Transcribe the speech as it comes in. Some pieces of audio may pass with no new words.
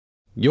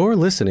You're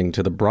listening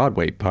to the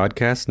Broadway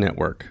Podcast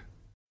Network.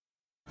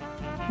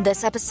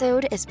 This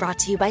episode is brought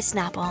to you by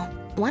Snapple.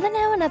 Want to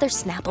know another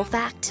Snapple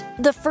fact?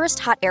 The first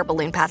hot air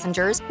balloon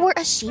passengers were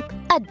a sheep,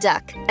 a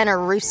duck, and a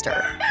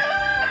rooster.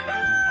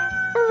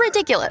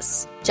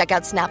 Ridiculous. Check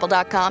out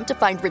Snapple.com to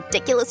find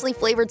ridiculously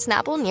flavored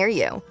Snapple near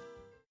you.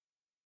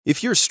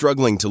 If you're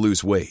struggling to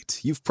lose weight,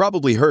 you've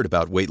probably heard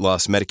about weight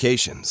loss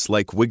medications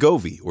like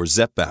Wegovy or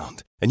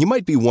Zepbound, and you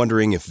might be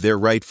wondering if they're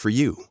right for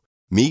you.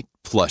 Meet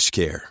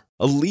PlushCare,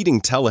 a leading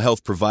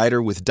telehealth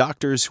provider with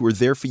doctors who are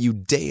there for you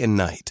day and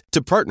night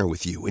to partner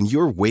with you in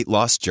your weight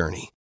loss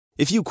journey.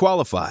 If you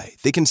qualify,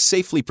 they can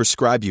safely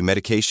prescribe you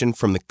medication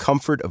from the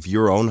comfort of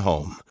your own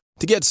home.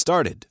 To get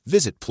started,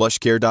 visit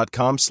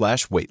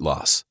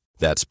plushcare.com/weight-loss.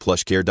 That's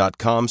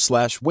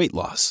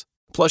plushcare.com/weight-loss.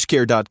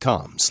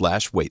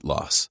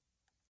 plushcare.com/weight-loss.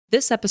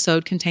 This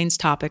episode contains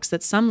topics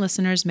that some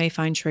listeners may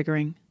find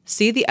triggering.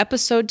 See the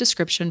episode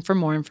description for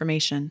more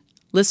information.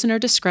 Listener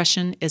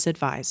discretion is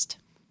advised.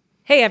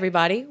 Hey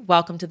everybody,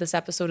 welcome to this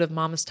episode of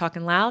Mama's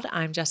Talking Loud.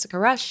 I'm Jessica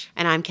Rush.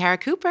 And I'm Kara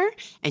Cooper,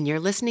 and you're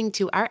listening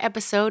to our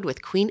episode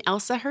with Queen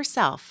Elsa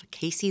herself,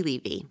 Caissie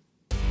Levy.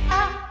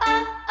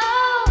 Mama's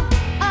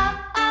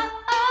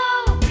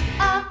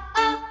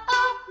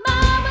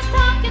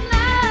talking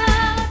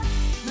loud.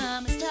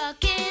 Mama's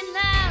talking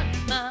loud.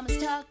 Mama's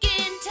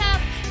talking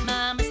tough.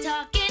 Mama's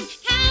talking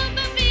how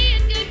about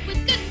being good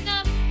with good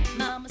enough.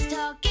 Mama's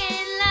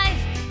talking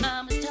life.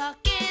 Mama's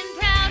talking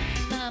proud.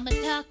 Mama's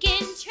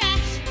talking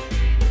trash.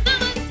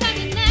 Mama's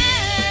talking loud.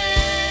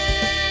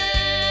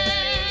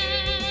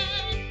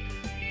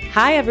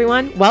 Hi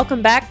everyone,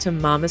 welcome back to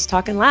Mama's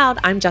Talking Loud.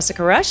 I'm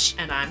Jessica Rush.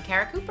 And I'm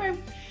Kara Cooper.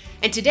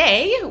 And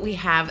today we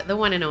have the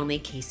one and only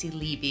Caissie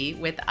Levy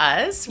with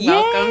us.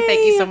 Welcome.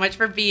 Thank you so much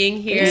for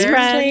being here. Thanks,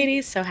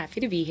 ladies. So happy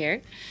to be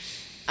here.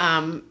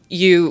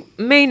 You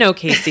may know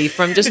Caissie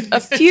from just a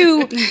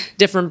few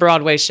different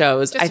Broadway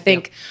shows. I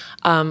think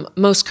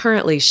most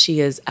currently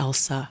she is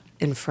Elsa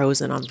in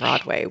Frozen on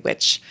Broadway,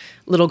 which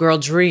little girl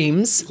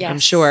dreams, I'm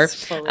sure.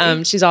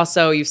 fully. She's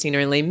also, you've seen her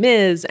in Les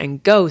Mis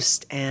and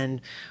Ghost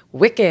and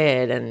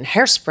Wicked and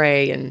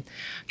Hairspray, and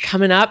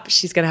coming up,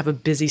 she's going to have a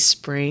busy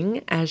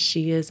spring as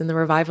she is in the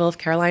revival of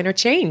Caroline or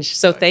Change.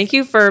 So thank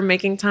you for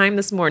making time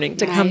this morning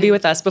to come be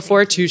with us before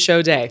a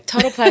two-show day.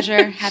 Total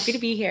pleasure. Happy to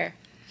be here.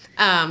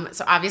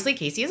 So obviously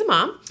Caissie is a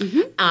mom.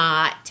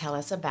 Tell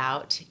us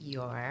about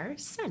your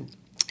son.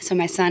 So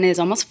my son is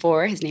almost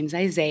 4. His name's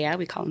Isaiah.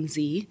 We call him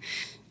Z,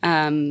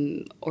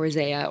 or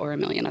Zaya, or a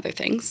million other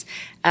things.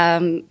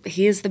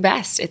 He is the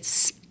best.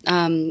 It's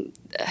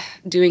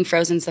doing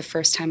Frozen's the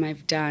first time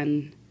I've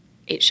done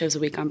 8 shows a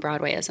week on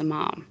Broadway as a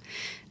mom.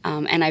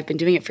 And I've been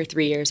doing it for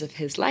 3 years of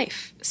his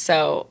life.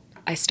 So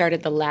I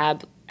started the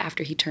lab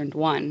after he turned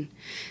 1.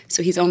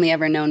 So he's only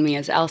ever known me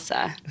as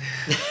Elsa.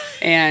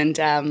 And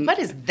What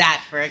is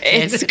that for a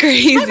kid? it's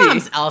crazy. My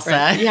mom's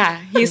Elsa.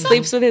 Yeah, he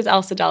sleeps with his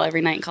Elsa doll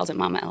every night and calls it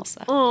Mama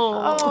Elsa.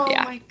 Oh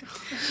Yeah. my God.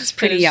 It's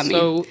pretty yummy.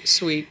 So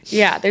sweet.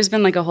 Yeah, there's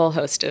been like a whole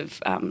host of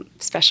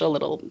special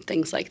little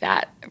things like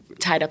that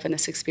tied up in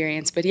this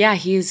experience. But yeah,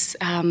 he's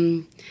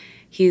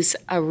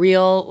a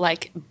real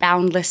like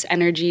boundless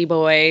energy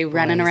boy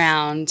running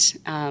around.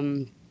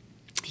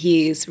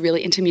 He's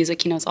really into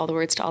music. He knows all the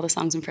words to all the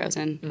songs in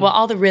Frozen. Well,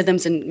 all the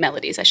rhythms and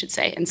melodies, I should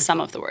say, and some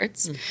of the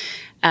words.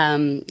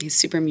 He's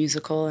super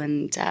musical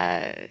and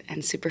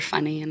super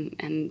funny,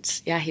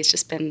 and yeah, he's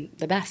just been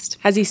the best.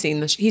 Has he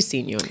seen he's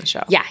seen you in the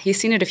show? Yeah, he's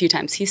seen it a few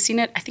times. He's seen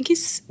it, I think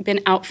he's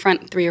been out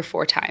front 3 or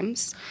 4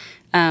 times.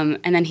 And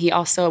then he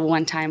also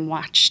one time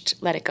watched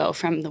Let It Go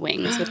from the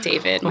Wings with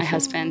David, my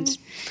husband.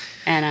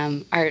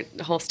 And our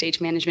whole stage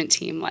management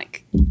team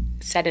like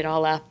set it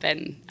all up,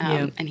 and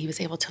he was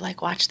able to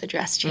like watch the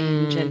dress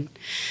change, and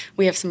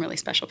we have some really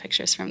special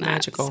pictures from that.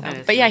 Magical. So. That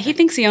is But yeah, he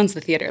thinks he owns the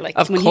theater. Like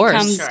Of when course. he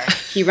comes, Sure.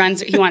 he runs.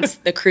 He wants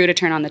the crew to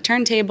turn on the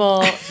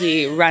turntable.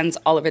 He runs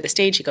all over the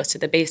stage. He goes to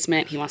the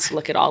basement. He wants to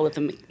look at all of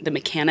the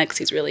mechanics.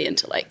 He's really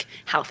into like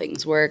how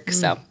things work.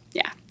 So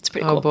yeah, it's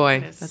pretty cool. Oh boy,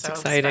 That is that's so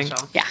exciting.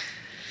 special. Yeah.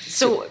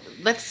 So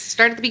let's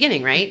start at the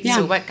beginning, right? Yeah.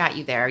 So what got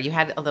you there? You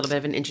had a little bit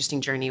of an interesting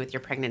journey with your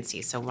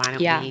pregnancy. So why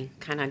don't Yeah. we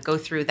kind of go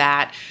through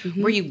that?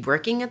 Were you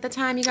working at the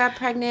time you got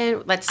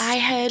pregnant?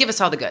 Give us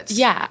all the goods.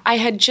 Yeah, I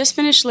had just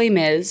finished Les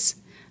Mis,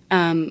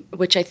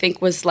 which I think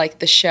was like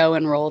the show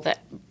and role that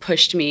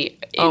pushed me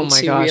Oh my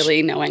into gosh.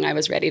 really knowing I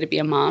was ready to be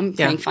a mom,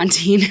 Yeah. playing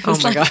Fantine. It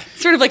was my like, God.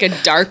 sort of like a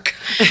dark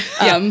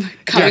coming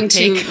to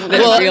take. the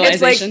Well, it's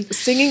realization. like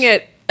singing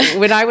it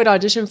when I would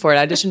audition for it.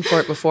 I auditioned for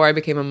it before I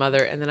became a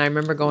mother, and then I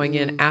remember going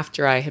in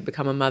after I had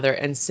become a mother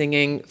and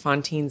singing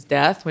Fantine's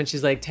death when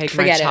she's like, "Take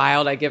Forget my it.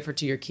 child, I give her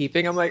to your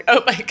keeping." I'm like,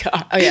 "Oh my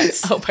God!" Oh, yeah,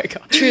 it's oh my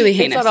God! truly It's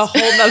heinous. on a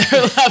whole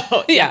nother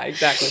level. Yeah,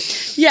 exactly.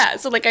 Yeah,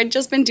 so like I'd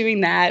just been doing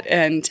that,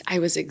 and I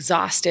was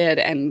exhausted,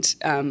 and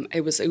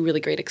it was a really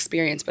great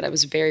experience, but I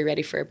was very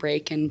ready for a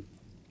break, and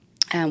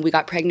we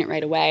got pregnant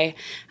right away,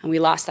 and we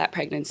lost that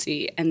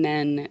pregnancy, and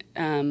then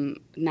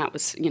that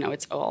was,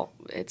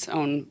 its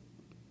own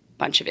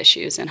bunch of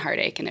issues and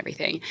heartache and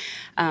everything.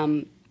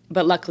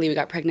 But luckily we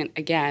got pregnant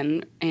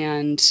again,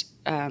 and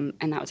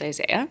that was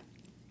Isaiah.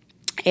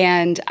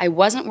 And I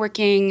wasn't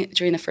working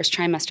during the first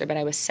trimester, but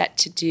I was set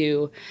to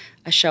do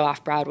a show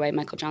off Broadway,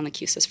 Michael John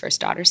LaCusa's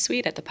First Daughter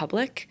Suite at the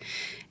Public.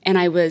 And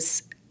I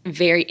was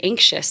very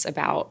anxious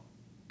about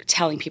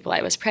telling people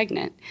I was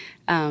pregnant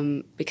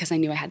because I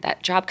knew I had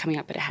that job coming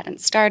up, but it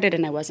hadn't started,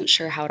 and I wasn't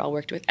sure how it all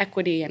worked with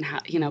equity and how,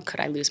 could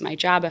I lose my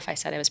job if I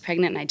said I was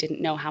pregnant, and I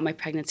didn't know how my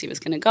pregnancy was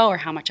going to go or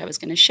how much I was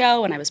going to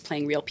show, and I was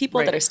playing real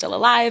people that are still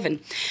alive. And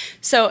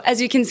so, as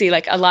you can see,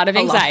 like a lot of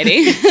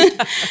anxiety.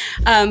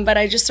 But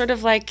I just sort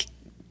of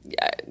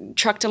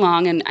trucked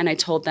along, and I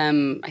told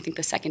them, I think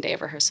the second day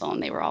of rehearsal,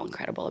 and they were all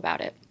incredible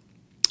about it.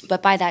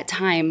 But by that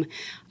time,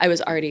 I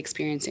was already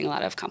experiencing a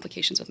lot of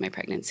complications with my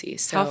pregnancy.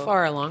 So How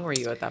far along were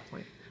you at that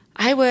point?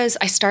 I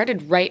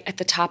started right at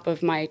the top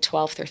of my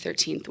 12th or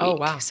 13th week. Oh,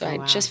 wow. So I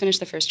just finished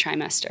the first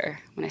trimester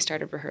when I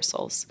started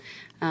rehearsals.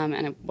 And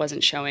I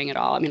wasn't showing at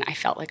all. I mean, I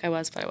felt like I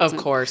was, but I wasn't.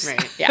 Of course.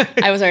 Right. Yeah.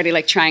 I was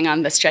already trying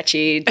on the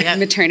stretchy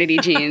maternity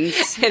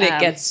jeans. And it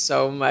gets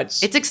so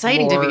much It's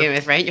exciting to more- begin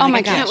with, right? You're my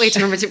I can't gosh. wait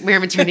to wear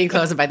maternity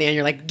clothes, and by the end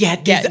you're like,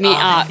 get Me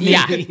off off. me.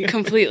 Yeah,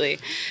 completely.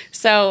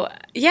 So,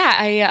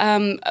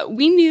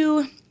 we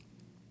knew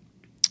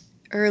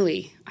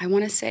early, I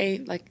want to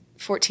say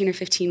 14 or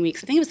 15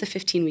 weeks. I think it was the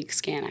 15-week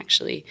scan,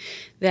 actually,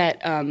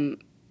 that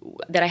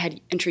I had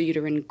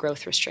intrauterine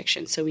growth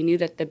restriction. So we knew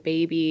that the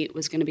baby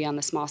was going to be on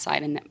the small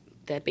side and that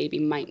the baby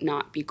might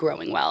not be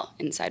growing well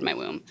inside my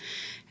womb.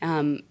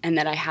 And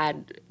that I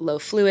had low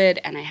fluid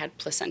and I had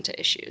placenta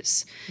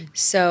issues.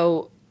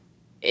 So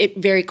it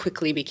very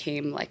quickly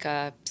became like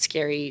a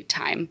scary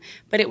time.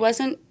 But it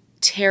wasn't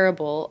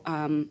terrible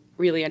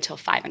really until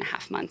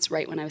 5.5 months,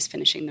 right when I was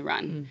finishing the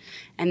run.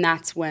 And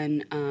that's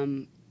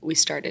when we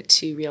started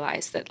to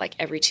realize that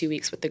every 2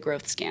 weeks with the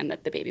growth scan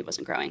that the baby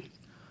wasn't growing.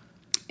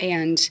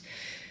 And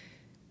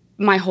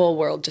my whole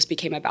world just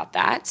became about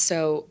that.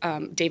 So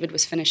David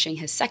was finishing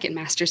his second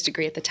master's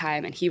degree at the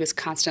time, and he was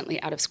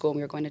constantly out of school.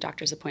 We were going to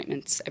doctor's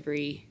appointments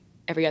every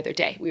other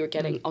day. We were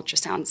getting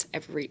ultrasounds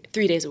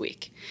 3 days a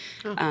week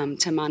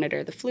to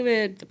monitor the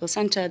fluid, the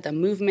placenta, the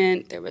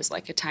movement. There was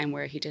a time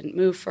where he didn't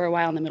move for a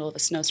while in the middle of a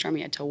snowstorm.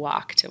 He had to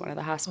walk to one of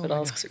the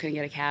hospitals because we couldn't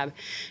get a cab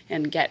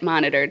and get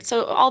monitored.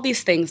 So all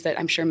these things that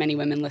I'm sure many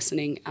women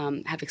listening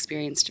have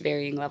experienced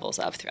varying levels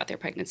of throughout their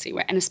pregnancy,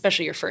 and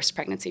especially your first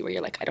pregnancy where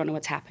you're I don't know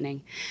what's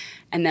happening.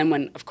 And then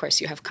when, of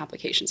course, you have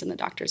complications and the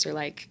doctors are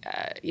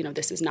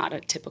this is not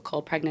a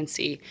typical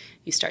pregnancy,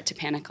 you start to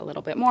panic a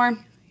little bit more.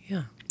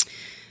 Yeah.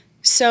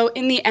 So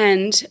in the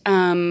end,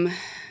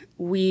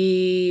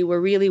 we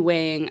were really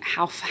weighing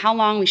how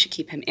long we should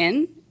keep him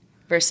in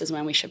versus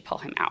when we should pull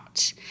him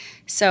out.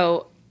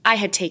 So I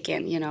had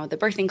taken, the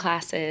birthing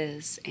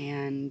classes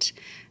and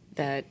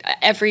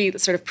every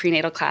sort of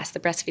prenatal class, the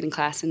breastfeeding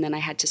class, and then I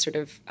had to sort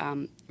of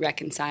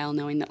reconcile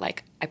knowing that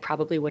I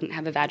probably wouldn't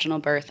have a vaginal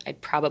birth, I'd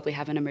probably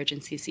have an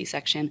emergency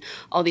C-section,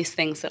 all these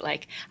things that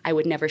I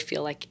would never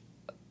feel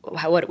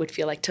what it would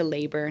feel like to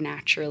labor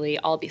naturally,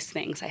 all these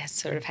things I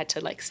sort of had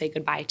to say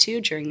goodbye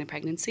to during the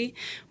pregnancy,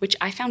 which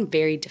I found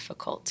very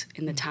difficult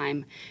in the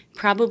time,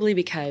 probably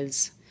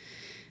because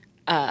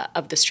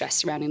of the stress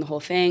surrounding the whole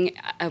thing,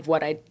 of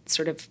what I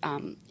sort of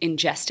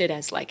ingested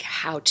as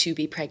how to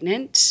be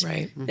pregnant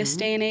this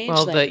day and age.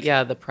 Well,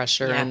 the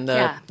pressure and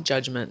the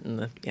judgment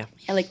and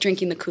Yeah,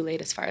 drinking the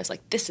Kool-Aid as far as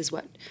this is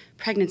what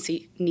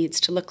pregnancy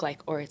needs to look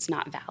like, or it's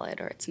not valid,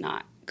 or it's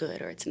not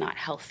good, or it's not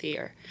healthy,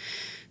 or...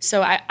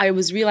 So I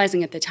was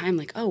realizing at the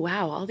time, oh,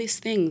 wow, all these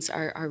things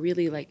are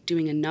really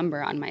doing a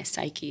number on my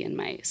psyche and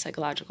my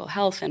psychological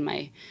health and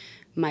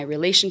my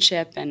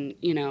relationship. And,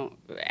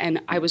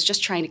 and I was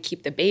just trying to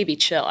keep the baby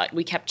chill.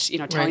 We kept,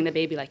 telling the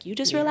baby, you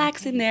just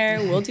relax in there.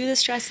 We'll do the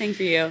stressing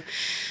for you,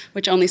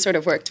 which only sort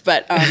of worked.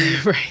 But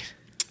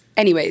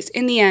anyways,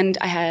 in the end,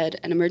 I had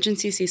an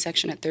emergency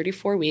C-section at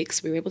 34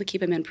 weeks. We were able to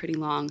keep him in pretty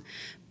long,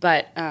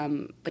 but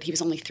he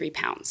was only 3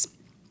 pounds.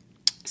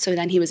 So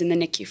then he was in the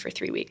NICU for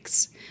 3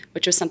 weeks,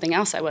 which was something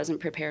else I wasn't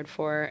prepared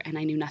for and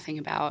I knew nothing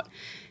about.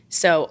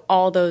 So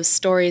all those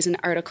stories and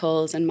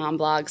articles and mom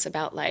blogs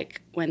about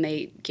when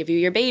they give you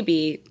your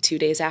baby 2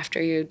 days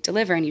after you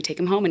deliver and you take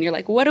him home and you're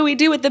what do we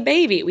do with the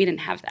baby? We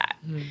didn't have that.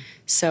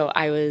 So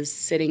I was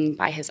sitting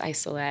by his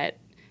isolette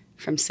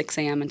from 6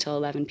 a.m. until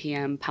 11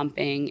 p.m.,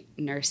 pumping,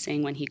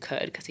 nursing when he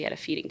could, because he had a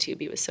feeding tube.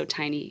 He was so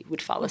tiny, he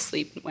would fall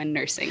asleep when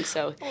nursing.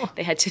 So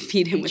they had to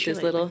feed him with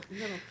this little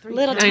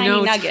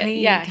tiny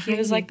nugget. He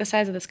was the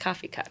size of this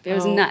coffee cup. It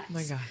was nuts. Oh,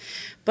 my God.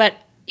 But,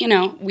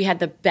 we had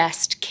the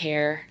best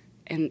care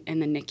in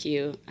the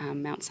NICU,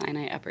 Mount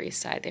Sinai, Upper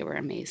East Side. They were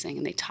amazing,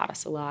 and they taught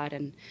us a lot.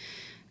 And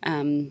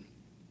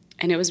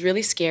it was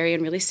really scary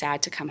and really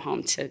sad to come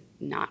home to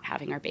not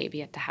having our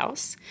baby at the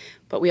house.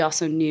 But we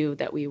also knew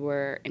that we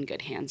were in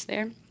good hands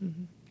there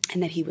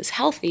and that he was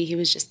healthy. He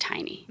was just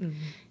tiny.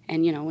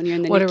 And, when you're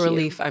in the What NICU. A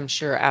relief, I'm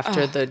sure,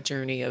 after the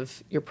journey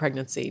of your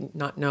pregnancy,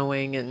 not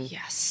knowing and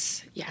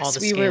Yes, all the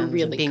we scans were and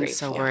really being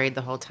grateful. so worried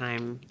the whole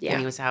time when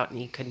he was out and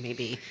he could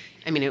maybe,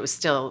 it was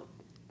still...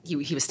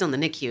 He was still in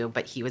the NICU,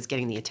 but he was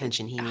getting the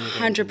attention he needed.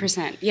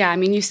 100%. Yeah,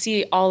 you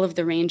see all of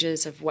the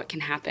ranges of what can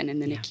happen in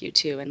the NICU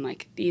too. And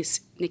these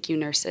NICU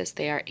nurses,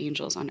 they are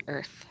angels on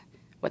earth,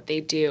 what they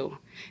do.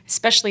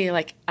 Especially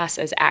like us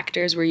as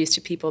actors, we're used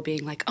to people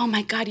being like, "Oh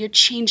my God, you're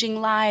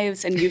changing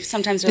lives," and you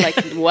sometimes are like,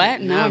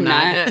 "What? No, I'm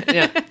not."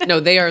 Yeah. No,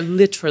 they are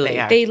literally.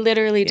 They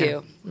literally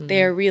do.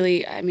 They are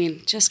really, I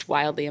mean, just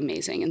wildly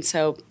amazing. And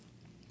so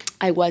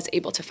I was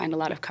able to find a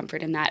lot of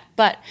comfort in that.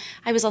 But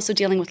I was also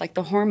dealing with like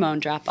the hormone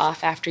drop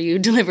off after you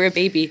deliver a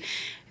baby.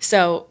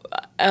 So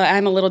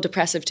I'm a little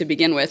depressive to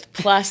begin with,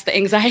 plus the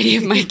anxiety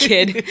of my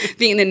kid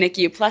being in the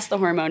NICU, plus the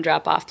hormone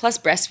drop off, plus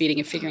breastfeeding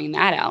and figuring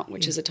that out,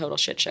 which is a total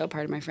shit show,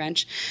 pardon my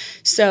French.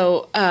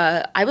 So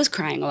I was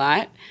crying a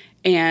lot.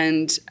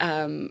 And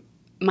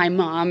my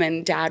mom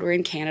and dad were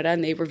in Canada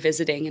and they were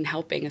visiting and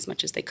helping as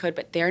much as they could,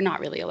 but they're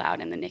not really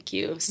allowed in the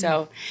NICU.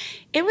 So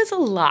it was a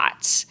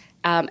lot.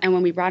 And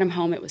when we brought him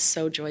home, it was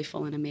so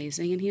joyful and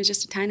amazing. And he was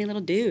just a tiny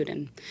little dude.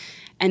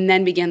 And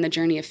then began the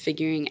journey of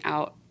figuring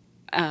out,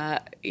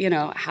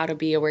 how to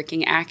be a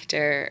working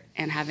actor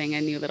and having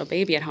a new little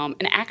baby at home.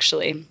 And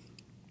actually,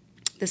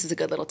 this is a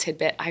good little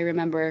tidbit. I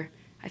remember,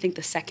 I think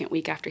the second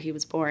week after he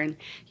was born,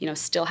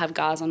 still have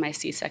gauze on my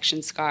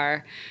C-section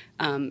scar,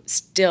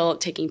 still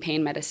taking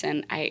pain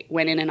medicine. I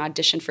went in and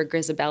auditioned for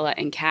Grisabella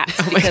and Cats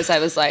because I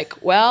was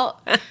like, well,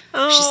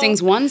 she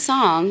sings one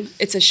song,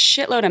 it's a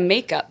shitload of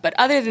makeup, but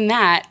other than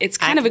that, it's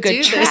kind of a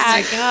good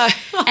track.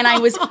 And I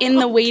was in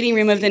the waiting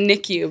room of the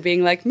NICU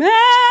being like,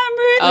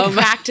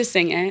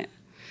 practicing it.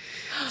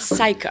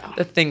 Psycho.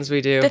 The things we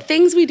do. The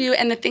things we do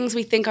and the things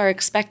we think are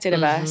expected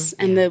of us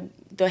and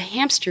the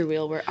hamster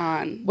wheel we're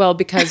on. Well,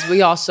 because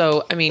we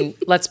also,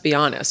 let's be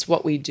honest,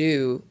 what we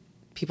do,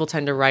 people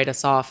tend to write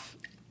us off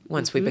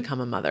once we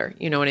become a mother.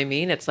 You know what I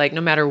mean? It's like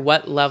no matter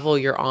what level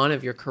you're on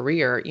of your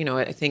career,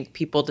 I think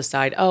people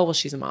decide, oh, well,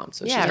 she's a mom,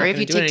 so she's not or if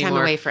you do it take time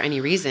anymore. away for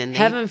any reason,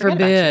 Heaven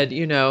forbid,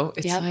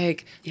 it's Yep.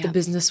 like the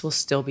business will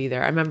still be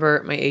there. I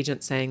remember my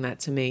agent saying that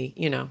to me,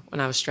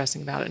 when I was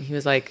stressing about it, and he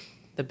was like,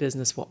 the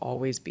business will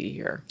always be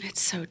here.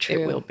 It's so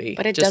true. It will be.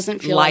 But it Just doesn't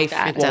feel life,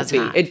 like that. It won't be.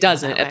 not It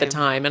doesn't that at the way.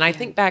 time. And I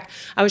think back,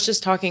 I was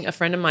just talking, a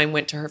friend of mine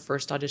went to her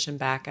first audition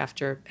back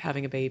after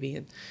having a baby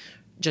and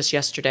just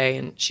yesterday,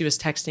 and she was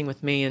texting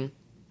with me,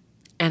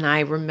 and I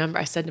remember,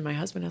 I said to my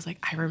husband, I was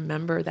like, I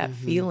remember that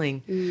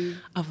feeling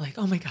of like,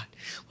 oh my God,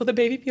 will the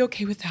baby be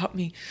okay without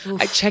me?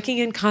 Checking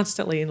in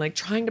constantly and like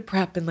trying to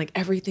prep, and like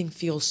everything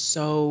feels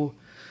so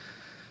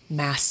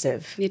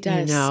massive. It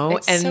does.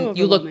 It's and so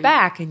you look overwhelming.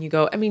 back and you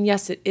go,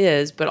 yes, it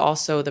is, but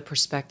also the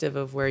perspective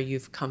of where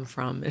you've come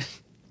from,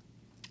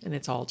 and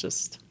it's all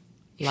just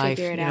life.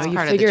 figure it out. You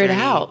Part of the figure it journey.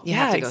 out. You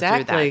yeah, have to go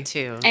exactly.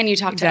 through that too. And you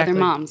talk to Exactly. other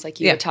moms, like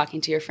you Yeah. were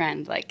talking to your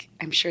friend. Like,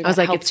 I'm sure that I was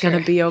like, helped it's going to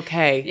her. be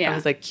okay. Yeah. I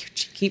was like,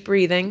 keep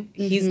breathing.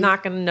 He's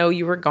not going to know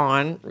you were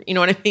gone. You know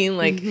what I mean?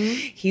 Like,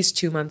 he's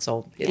 2 months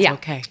old. It's Yeah.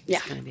 okay. Yeah.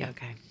 It's gonna be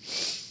okay.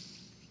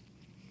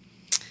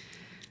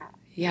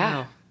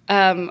 Yeah.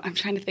 I'm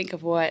trying to think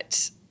of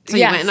what. So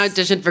you went and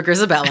auditioned for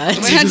Grisabella. I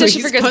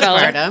auditioned for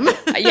Grisabella.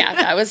 Postpartum. Yeah,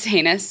 that was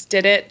heinous.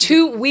 Did it.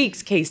 2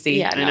 weeks, Casey.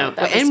 Yeah, I no, know.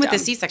 that was And with the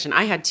dumb. C-section,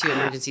 I had 2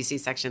 emergency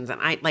C-sections,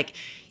 and I like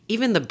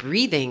even the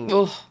breathing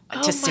Oh to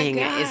my sing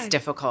God. is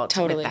difficult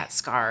Totally. with that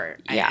scar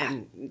Yeah.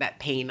 and that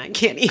pain. I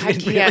can't even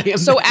really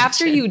So imagine.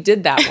 after you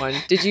did that one,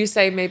 did you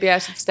say maybe I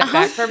should step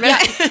back for a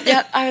minute?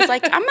 Yeah, I was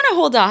like, I'm gonna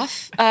hold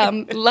off.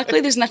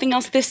 Luckily, there's nothing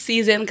else this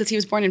season because he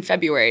was born in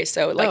February,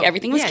 so like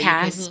everything was yeah, you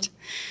cast.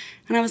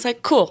 And I was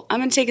like, cool, I'm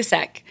gonna take a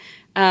sec.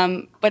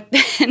 But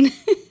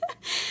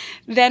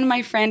then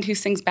my friend who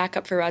sings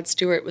backup for Rod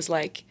Stewart was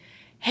like,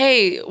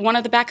 hey, one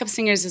of the backup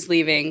singers is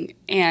leaving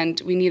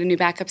and we need a new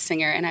backup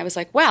singer. And I was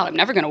like, wow, I'm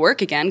never going to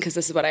work again because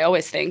this is what I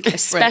always think,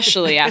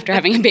 especially after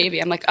having a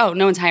baby. I'm like, oh,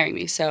 no one's hiring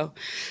me. So,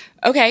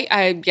 okay,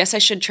 I guess I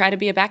should try to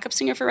be a backup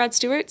singer for Rod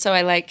Stewart. So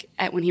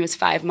when he was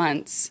 5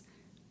 months,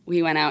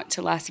 we went out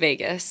to Las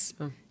Vegas,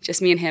 just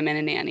me and him and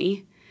a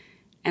nanny.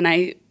 And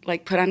I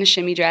put on a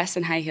shimmy dress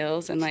and high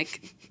heels and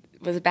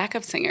was a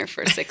backup singer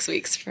for 6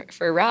 weeks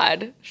for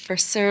Rod, for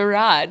Sir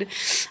Rod.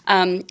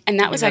 And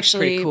that was that's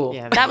pretty actually, cool.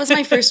 Yeah. that was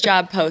my first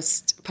job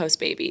post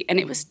baby. And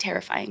it was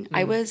terrifying.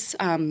 I was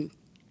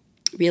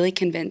really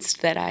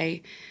convinced that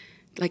I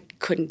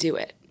couldn't do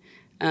it.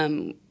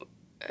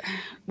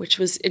 Which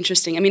was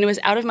interesting. I mean, it was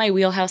out of my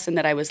wheelhouse in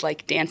that I was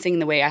dancing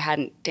the way I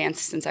hadn't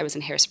danced since I was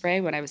in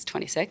Hairspray when I was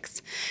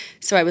 26.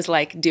 So I was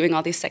doing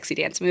all these sexy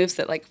dance moves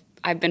that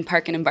I've been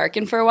parking and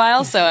barking for a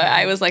while. So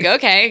I was like,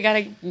 okay, got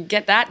to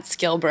get that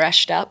skill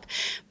brushed up.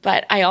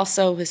 But I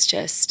also was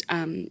just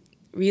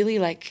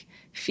really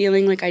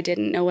feeling like I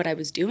didn't know what I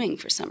was doing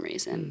for some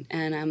reason.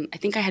 And I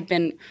think I had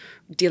been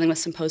dealing with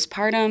some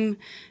postpartum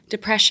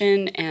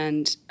depression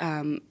and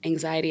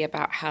anxiety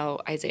about how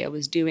Isaiah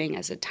was doing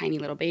as a tiny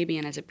little baby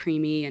and as a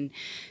preemie. And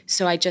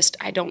so I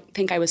don't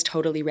think I was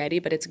totally ready,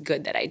 but it's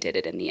good that I did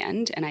it in the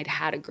end. And I'd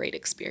had a great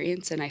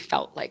experience and I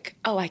felt like,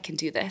 oh, I can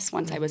do this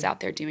once I was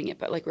out there doing it.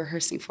 But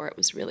rehearsing for it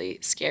was really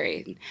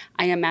scary. And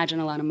I imagine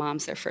a lot of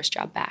moms, their first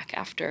job back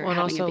after Well, and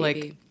having also a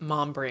baby.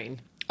 mom brain.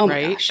 Oh my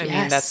right? gosh, I mean,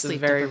 yes. that's a Sleep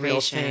very real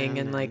deprivation thing.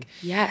 And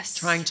Yes.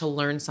 trying to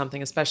learn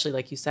something, especially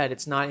like you said,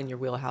 it's not in your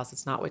wheelhouse.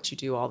 It's not what you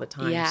do all the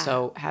time. Yeah.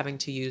 So having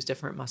to use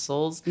different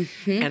muscles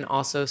and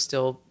also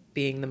still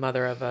being the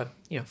mother of a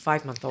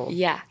 5-month-old.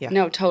 Yeah,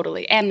 no,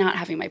 totally. And not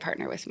having my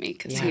partner with me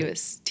because he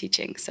was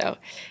teaching. So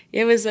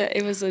it was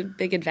a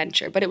big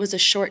adventure, but it was a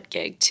short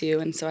gig too.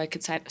 And so I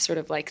could sort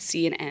of like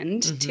see an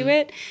end to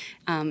it.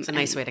 It's a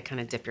nice way to kind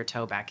of dip your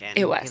toe back in.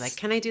 It was. Be like,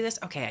 can I do this?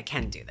 Okay, I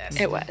can do this.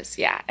 It was,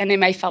 yeah. And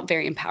I felt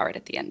very empowered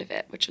at the end of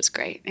it, which was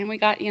great. And we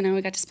got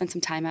to spend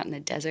some time out in the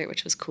desert,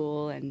 which was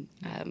cool. And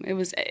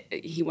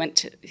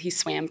he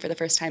swam for the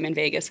first time in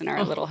Vegas in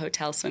our little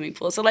hotel swimming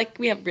pool. So like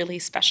we have really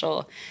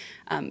special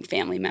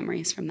family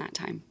memories from that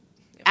time.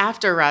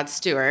 After Rod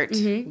Stewart,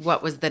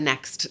 what was the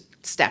next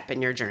step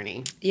in your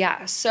journey?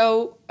 Yeah,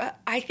 so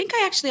I think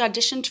I actually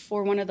auditioned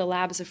for one of the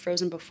labs of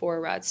Frozen before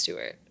Rod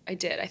Stewart. I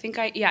did. I think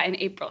in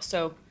April.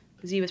 So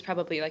Z was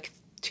probably like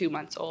 2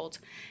 months old.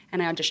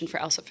 And I auditioned for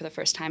Elsa for the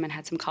first time and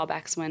had some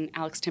callbacks when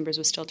Alex Timbers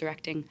was still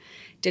directing.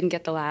 Didn't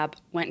get the lab,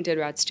 went and did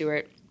Rod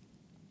Stewart.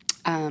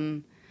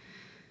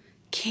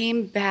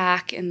 Came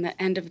back in the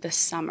end of the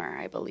summer,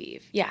 I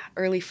believe. Yeah,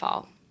 early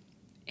fall.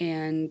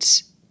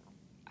 And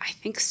I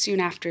think soon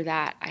after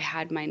that, I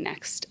had my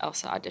next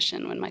Elsa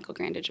audition when Michael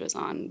Grandage was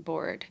on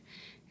board.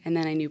 And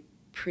then I knew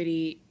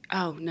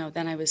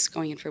then I was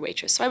going in for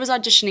Waitress. So I was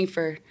auditioning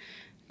for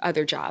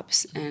other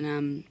jobs.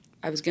 And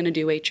I was going to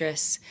do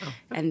Waitress.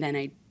 And then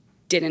I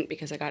didn't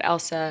because I got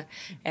Elsa.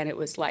 And it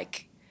was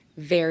like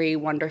very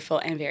wonderful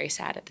and very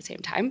sad at the same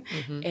time.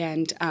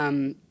 And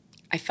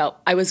I felt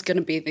I was going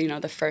to be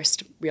the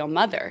first real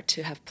mother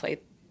to have played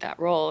that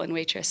role in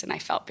Waitress. And I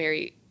felt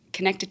very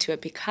connected to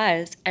it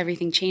because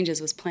Everything Changes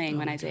was playing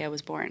when Isaiah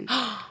was born.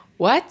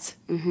 What?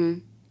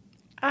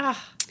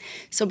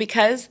 So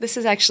because this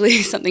is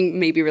actually something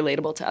maybe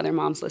relatable to other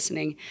moms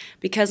listening,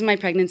 because my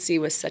pregnancy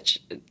was such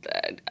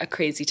a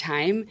crazy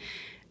time,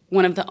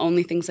 one of the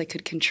only things I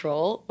could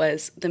control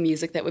was the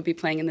music that would be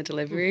playing in the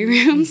delivery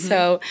room.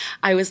 So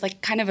I was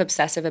like kind of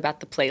obsessive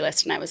about the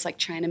playlist, and I was like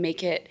trying to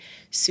make it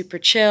super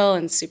chill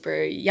and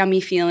super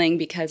yummy feeling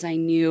because I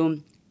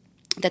knew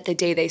that the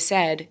day they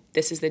said,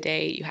 this is the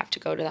day you have to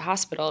go to the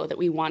hospital, that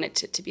we wanted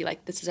to be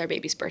like, this is our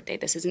baby's birthday.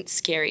 This isn't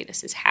scary.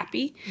 This is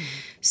happy.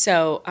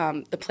 So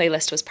the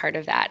playlist was part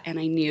of that. And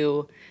I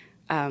knew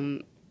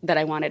that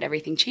I wanted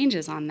Everything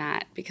Changes on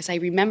that because I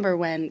remember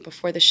when,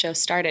 before the show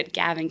started,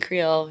 Gavin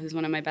Creel, who's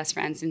one of my best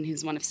friends and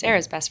who's one of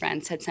Sarah's best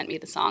friends, had sent me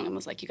the song and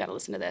was like, you got to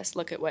listen to this.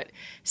 Look at what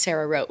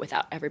Sarah wrote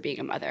without ever being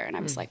a mother. And I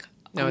was like,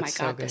 oh my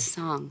God, this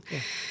song.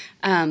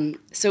 Yeah.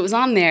 So it was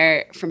on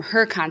there from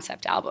her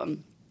concept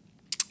album.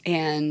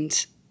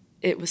 And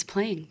it was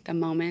playing the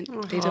moment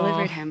they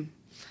delivered him.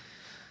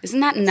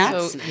 Isn't that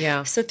nuts?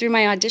 So through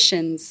my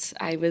auditions,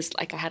 I was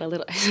like, I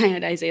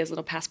had Isaiah's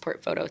little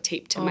passport photo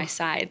taped to my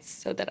sides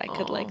so that I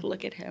could like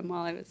look at him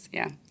while I was,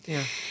 Yeah.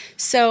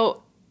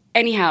 So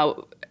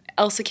anyhow,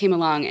 Elsa came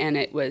along and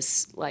it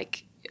was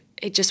like,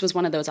 it just was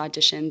one of those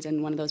auditions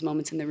and one of those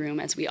moments in the room,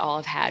 as we all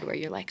have had, where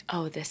you're like,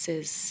 oh,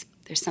 there's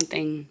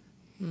something,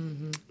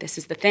 this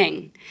is the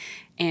thing.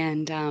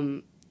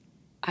 And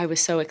I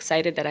was so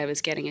excited that I was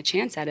getting a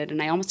chance at it,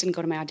 and I almost didn't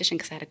go to my audition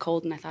because I had a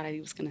cold and I thought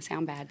I was going to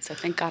sound bad. So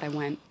thank God I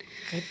went.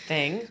 Good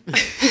thing.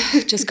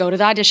 Just go to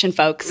the audition,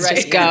 folks.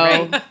 Just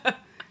go. Right.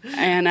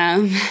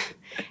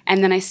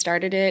 And then I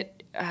started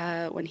it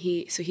when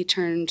he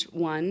turned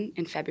 1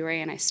 in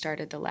February, and I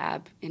started the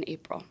lab in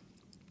April.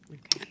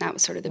 And that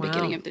was sort of the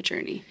beginning of the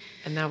journey.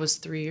 And that was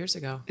 3 years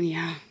ago.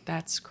 Yeah.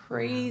 That's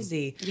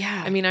crazy.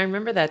 Yeah. I mean, I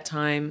remember that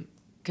time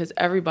because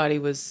everybody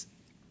was,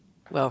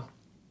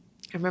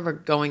 I remember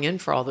going in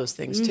for all those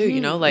things too,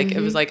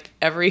 it was like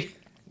every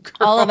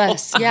girl all of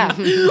us, yeah.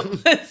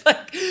 was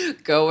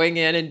like going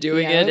in and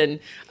doing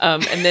it.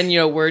 And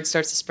then, word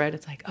starts to spread.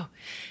 It's like, oh,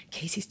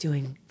 Casey's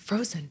doing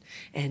Frozen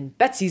and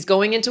Betsy's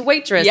going into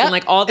Waitress and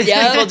like all these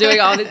people doing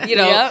all the,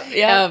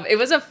 it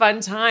was a fun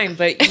time,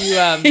 but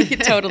you,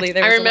 totally.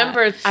 There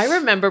was I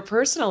remember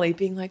personally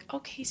being like, oh,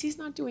 Casey's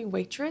not doing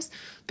Waitress,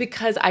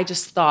 because I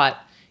just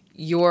thought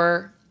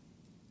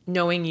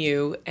knowing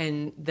you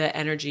and the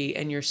energy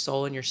and your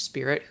soul and your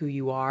spirit, who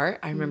you are,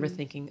 I remember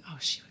thinking, oh,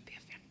 she would be a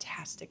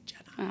fantastic Jenna.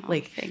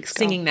 Thanks,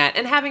 singing that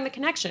and having the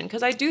connection.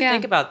 Because I do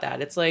think about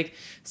that. It's like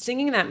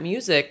singing that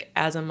music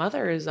as a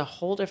mother is a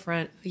whole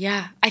different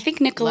I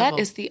think Nicolette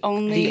is the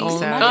only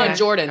mother.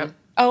 Jordan.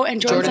 Oh,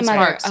 and Jordan's a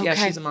mother. Sparks. Yeah,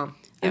 she's a mom.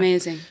 Yeah.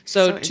 Amazing.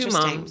 So 2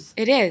 moms.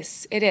 It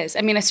is.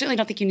 I mean, I certainly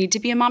don't think you need to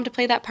be a mom to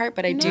play that part,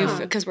 but I do,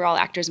 because we're all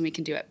actors and we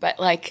can do it. But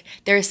like,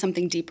 there is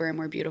something deeper and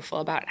more beautiful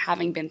about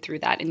having been through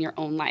that in your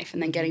own life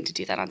and then getting to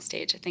do that on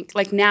stage. I think,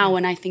 like now,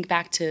 when I think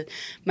back to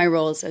my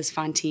roles as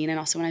Fantine and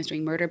also when I was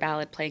doing Murder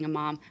Ballad playing a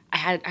mom,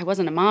 I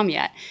wasn't a mom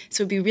yet,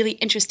 so it'd be really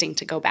interesting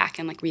to go back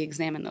and like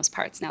re-examine those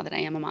parts now that I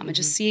am a mom and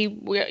just see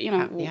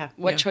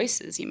what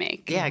choices you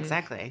make. Yeah,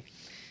 exactly.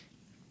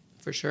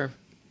 For sure.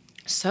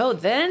 So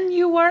then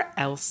you were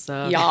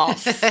Elsa.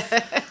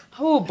 Yes.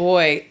 Oh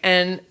boy.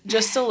 And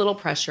just a little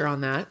pressure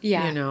on that.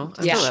 Yeah. I'm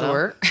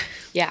sure.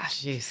 Yeah.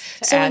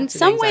 Jeez. So in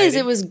some ways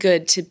it was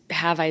good to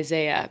have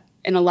Isaiah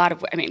in a lot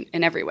of,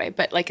 in every way,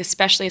 but like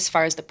especially as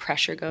far as the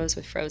pressure goes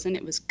with Frozen,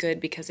 it was good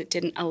because it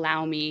didn't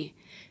allow me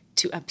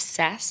to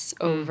obsess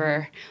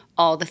over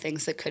all the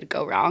things that could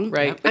go wrong.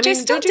 Right. Which I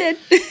still did.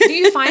 Do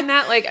you find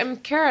that,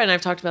 like, Kara and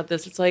I've talked about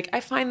this. It's like, I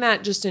find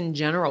that just in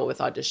general with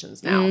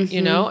auditions now,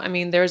 you know? I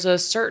mean, there's a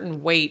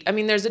certain weight. I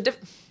mean,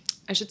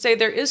 I should say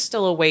there is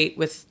still a weight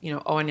with, you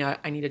know,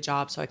 I need a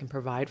job so I can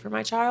provide for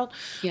my child.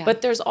 Yeah.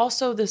 But there's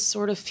also this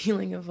sort of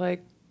feeling of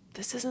like,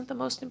 this isn't the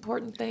most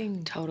important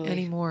thing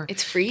anymore.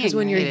 It's freeing. Because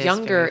when right? you're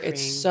younger,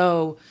 it's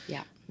so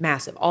Yeah.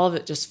 massive. All of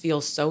it just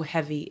feels so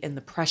heavy in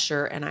the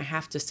pressure, and I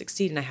have to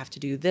succeed, and I have to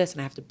do this, and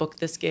I have to book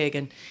this gig.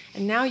 And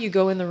now you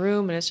go in the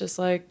room and it's just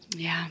like,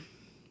 Yeah.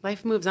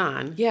 Life moves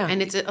on. Yeah.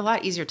 And it's a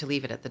lot easier to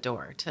leave it at the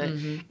door.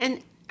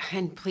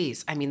 And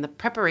please, I mean, the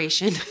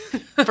preparation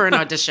for an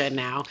audition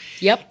now.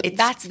 Yep,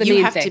 that's the you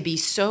main have thing. to be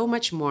so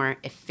much more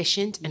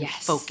efficient and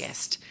Yes.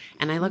 focused.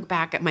 And I look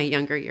back at my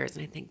younger years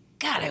and I think,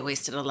 God, I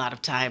wasted a lot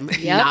of time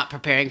Yep. not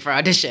preparing for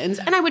auditions.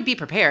 And I would be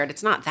prepared.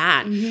 It's not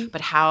that.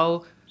 But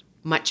how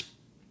much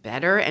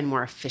better and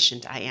more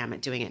efficient I am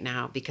at doing it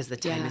now because the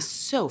time Yeah. is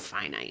so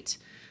finite.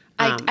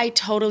 I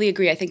totally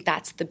agree. I think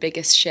that's the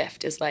biggest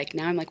shift is like,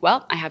 now I'm like,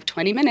 well, I have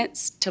 20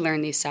 minutes to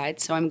learn these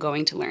sides, so I'm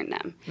going to learn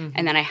them.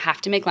 And then I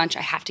have to make lunch.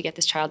 I have to get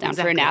this child down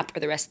for a nap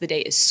or the rest of the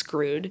day is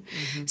screwed.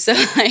 So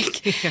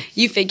like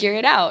you figure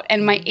it out.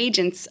 And my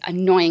agents,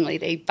 annoyingly,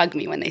 they bug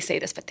me when they say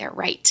this, but they're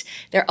right.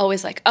 They're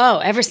always like, oh,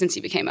 ever since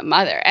you became a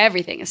mother,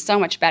 everything is so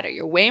much better.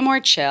 You're way more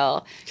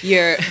chill.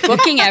 You're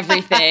booking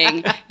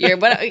everything.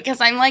 Because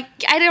I'm like,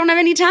 I don't have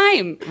any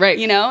time. Right.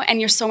 You know, and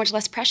you're so much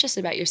less precious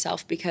about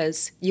yourself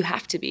because you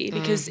have to be.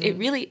 Because it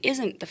really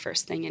isn't the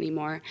first thing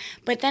anymore.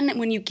 But then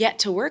when you get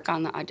to work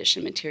on the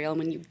audition material,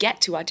 when you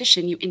get to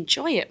audition, you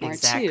enjoy it more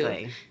Exactly. too.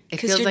 It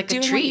Because feels you're like a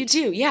doing what you treat.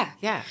 do. Yeah.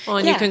 Yeah. well,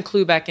 and Yeah. you can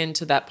clue back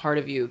into that part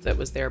of you that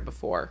was there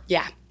before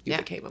Yeah. you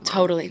became a mom.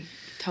 Totally.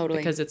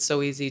 Because it's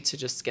so easy to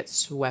just get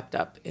swept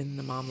up in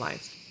the mom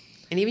life.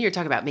 And even you're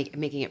talking about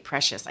making it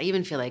precious. I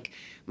even feel like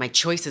my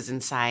choices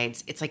and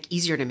sides, it's like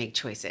easier to make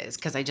choices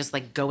because I just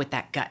like go with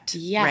that gut,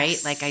 Yes. right?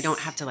 Like I don't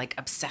have to like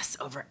obsess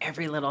over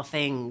every little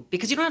thing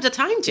because you don't have the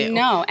time to.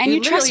 No, and We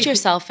you trust literally-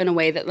 yourself in a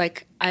way that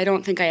like I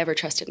don't think I ever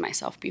trusted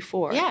myself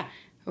before. Yeah.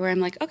 Where I'm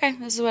like, okay,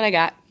 this is what I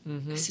got.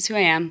 This is who I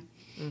am.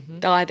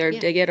 They'll either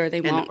dig it or they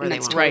won't, or and they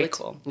that's won't. totally Right.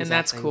 cool. And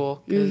that's Exactly.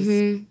 cool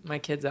because my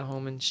kid's at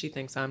home and she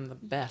thinks I'm the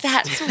best.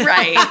 That's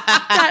right.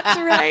 That's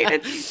right.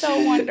 It's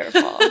so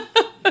wonderful.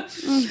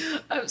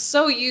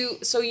 So you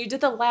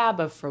did the lab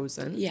of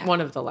Frozen, Yeah. one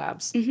of the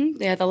labs.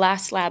 Yeah, the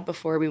last lab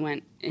before we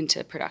went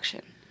into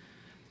production.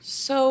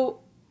 So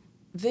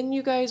then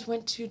you guys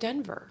went to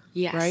Denver,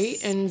 Yes. right?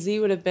 And Z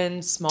would have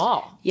been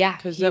small. Yeah,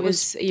 because he that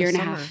was a the year and a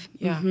summer. half.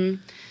 Yeah.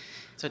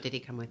 So did he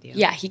come with you?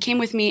 Yeah, he came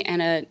with me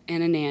and a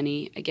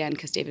nanny again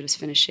because David was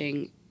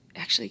finishing.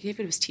 Actually,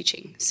 David was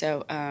teaching.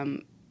 So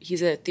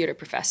he's a theater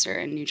professor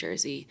in New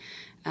Jersey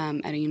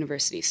at a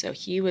university. So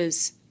he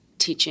was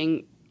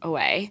teaching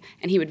away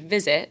and he would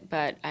visit,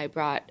 but I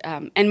brought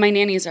and my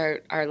nannies are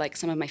like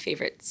some of my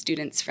favorite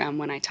students from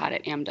when I taught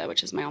at AMDA,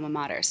 which is my alma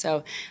mater.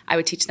 So I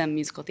would teach them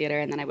musical theater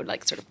and then I would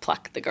like sort of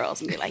pluck the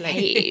girls and be like,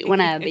 hey,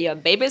 wanna be a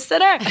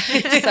babysitter?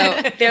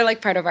 So they're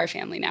like part of our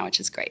family now, which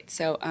is great.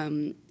 So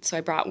so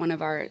I brought one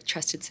of our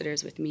trusted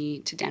sitters with me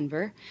to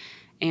Denver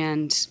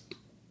and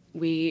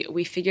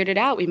we figured it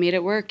out. We made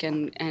it work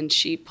and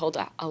she pulled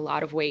a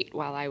lot of weight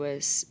while I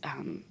was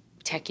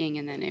teching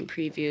and then in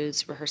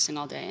previews, rehearsing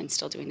all day and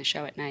still doing the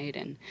show at night.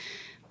 And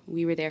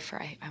we were there for,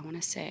 I want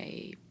to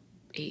say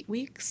 9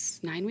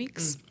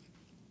 weeks.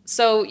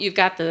 So you've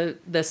got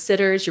the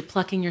sitters, you're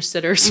plucking your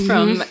sitters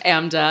from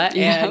AMDA,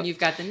 and you've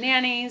got the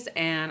nannies,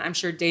 and I'm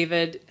sure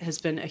David has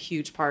been a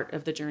huge part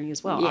of the journey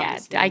as well. Yeah,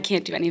 obviously. I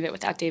can't do any of it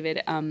without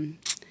David.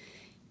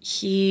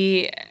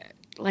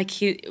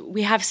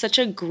 We have such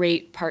a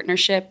great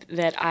partnership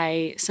that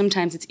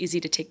sometimes it's easy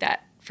to take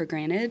that for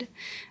granted.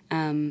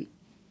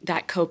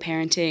 That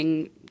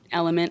co-parenting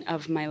element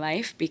of my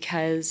life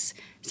because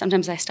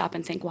sometimes I stop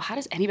and think, well, how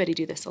does anybody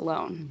do this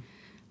alone?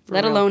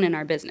 Let alone in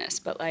our business,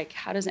 but like,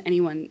 how does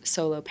anyone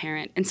solo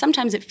parent? And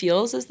sometimes it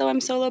feels as though I'm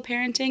solo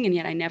parenting, and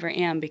yet I never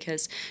am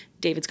because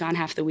David's gone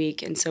half the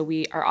week, and so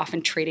we are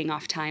often trading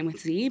off time with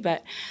Z,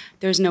 but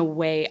there's no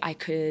way I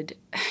could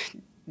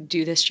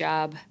do this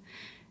job,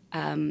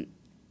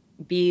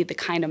 be the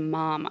kind of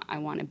mom I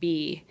want to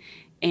be,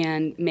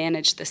 and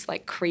manage this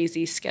like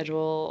crazy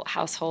schedule,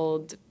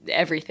 household,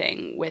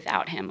 everything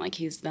without him. Like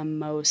he's the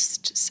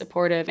most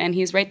supportive and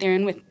he's right there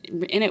in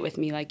it with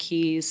me. Like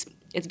it's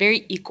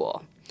very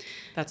equal.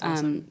 That's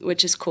awesome.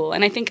 Which is cool.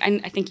 And I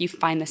think you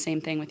find the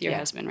same thing with your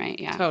husband, right?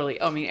 Yeah. Totally.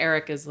 I mean,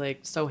 Eric is like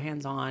so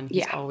hands-on.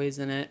 He's always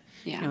in it.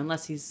 Yeah. You know,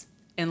 unless he's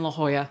in La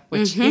Jolla,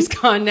 which he's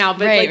gone now.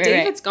 But Right, like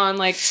David's gone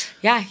like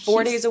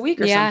 4 days a week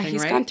or something, Yeah,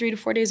 he's right? gone 3 to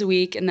 4 days a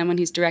week. And then when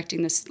he's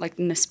directing this, like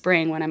in the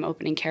spring when I'm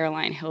opening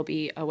Caroline, he'll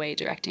be away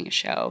directing a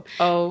show.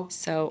 Oh,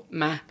 So,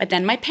 my. but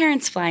then my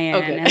parents fly in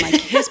Okay. and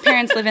like his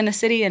parents live in the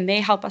city and they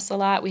help us a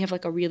lot. We have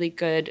like a really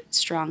good,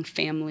 strong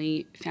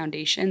family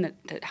foundation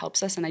that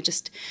helps us. And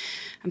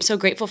I'm so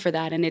grateful for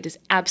that. And it is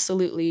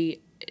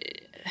absolutely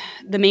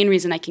the main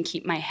reason I can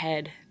keep my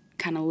head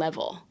kind of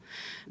level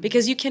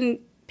because you can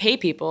pay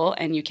people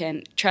and you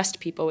can trust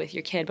people with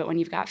your kid, but when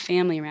you've got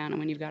family around and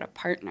when you've got a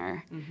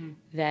partner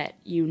that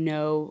you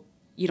know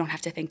you don't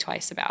have to think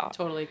twice about.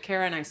 Totally.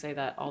 Kara and I say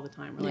that all the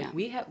time. We're Yeah.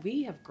 like,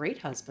 we have great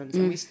husbands,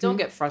 and we still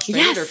get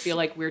frustrated or Yes. feel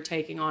like we're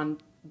taking on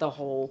the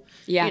whole,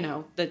 Yeah. you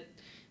know, but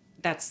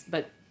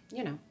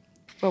you know,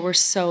 But we're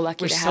so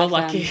lucky We're to so have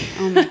lucky. them.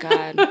 Oh my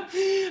God.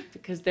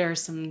 because there are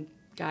some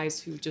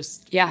guys who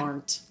just Yeah.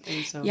 aren't.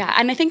 And so, Yeah,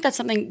 and I think that's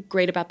something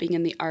great about being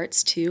in the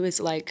arts too, is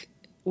like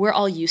we're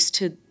all used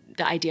to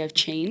the idea of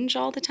change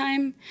all the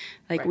time.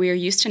 Like we're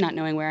used to not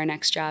knowing where our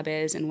next job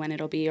is and when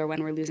it'll be or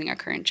when we're losing our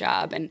current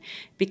job. And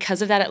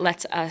because of that, it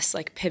lets us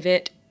like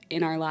pivot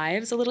in our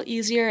lives a little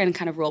easier and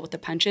kind of roll with the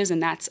punches.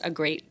 And that's a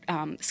great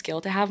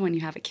skill to have when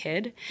you have a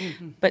kid.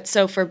 But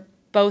so for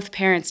both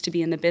parents to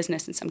be in the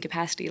business in some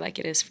capacity, like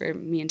it is for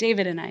me and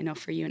David, and I know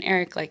for you and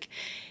Eric, like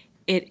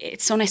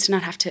it's so nice to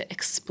not have to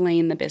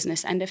explain the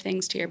business end of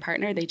things to your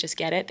partner. They just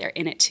get it. They're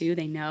in it too.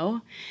 They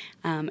know.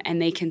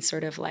 And they can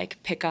sort of like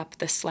pick up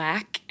the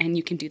slack, and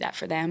you can do that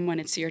for them when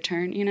it's your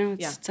turn. You know,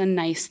 it's a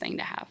nice thing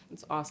to have.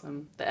 it's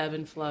awesome. The ebb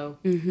and flow,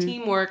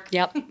 teamwork.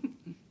 Yep.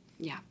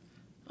 Yeah.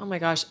 Oh my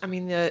gosh. I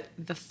mean,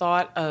 the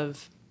thought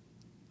of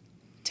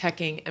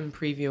teching and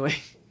previewing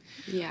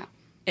Yeah.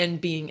 and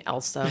being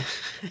Elsa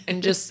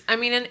and just, I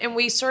mean, and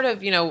we sort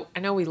of, you know, I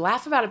know we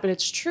laugh about it, but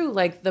it's true.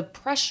 Like the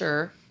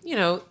pressure, you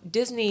know,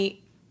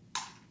 Disney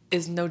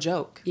is no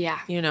joke. Yeah.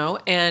 You know,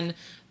 and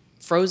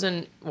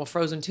Frozen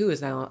 2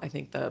 is now, I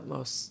think, the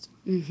most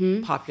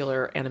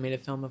popular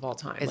animated film of all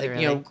time. Is it like,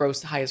 you know, really?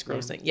 highest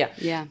grossing. Yeah.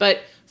 Yeah.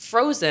 But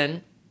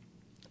Frozen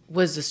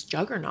was this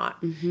juggernaut.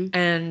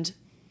 And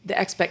the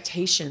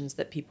expectations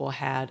that people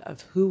had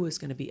of who was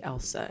going to be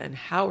Elsa and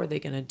how are they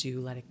going to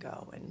do Let It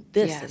Go and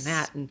this and Yes.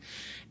 that.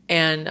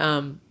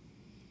 And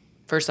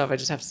first off, I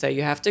just have to say,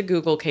 you have to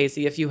Google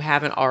Casey if you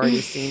haven't already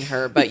seen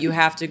her, but you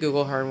have to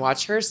Google her and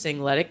watch her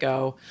sing Let It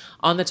Go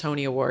on the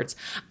Tony Awards.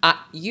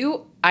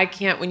 I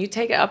can't, when you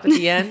take it up at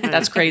the end,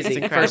 that's crazy.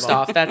 First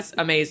off, that's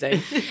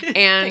amazing.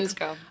 And, Thanks,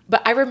 girl.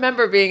 but I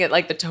remember being at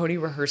like the Tony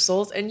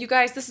rehearsals, and you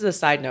guys, this is a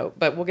side note,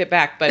 but we'll get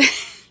back. But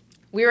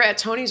we were at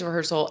Tony's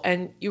rehearsal,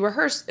 and you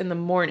rehearse in the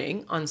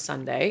morning on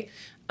Sunday.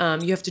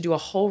 You have to do a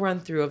whole run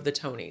through of the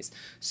Tonys.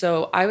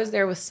 So I was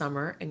there with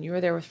Summer, and you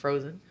were there with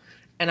Frozen,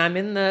 and I'm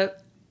in the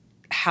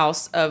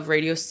house of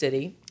Radio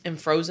City, and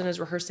Frozen is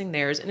rehearsing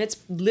theirs, and it's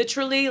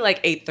literally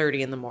like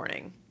 8:30 in the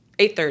morning.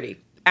 8:30.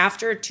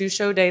 After a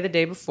 2-show day the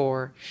day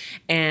before,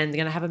 and they're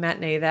going to have a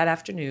matinee that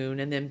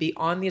afternoon, and then be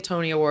on the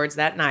Tony Awards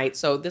that night.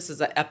 So this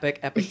is an epic,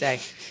 epic day.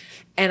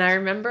 And I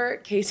remember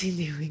Casey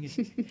doing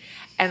it,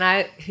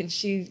 and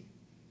she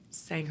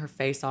sang her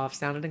face off,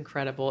 sounded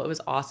incredible. It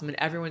was awesome, and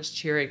everyone's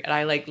cheering. And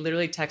I like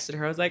literally texted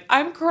her. I was like,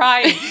 I'm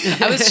crying.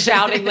 I was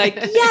shouting like,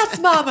 yes,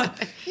 mama,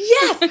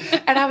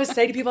 yes. And I was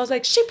saying to people, I was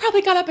like, she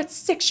probably got up at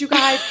 6, you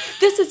guys.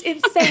 This is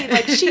insane.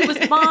 Like she was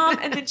mom,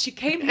 and then she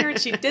came here and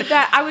she did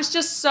that. I was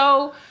just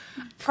so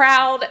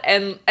proud,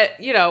 and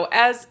you know,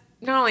 as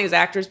not only as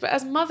actors but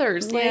as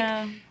mothers,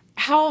 Yeah. like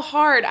how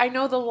hard. I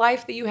know the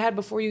life that you had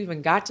before you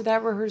even got to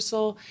that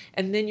rehearsal,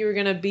 and then you were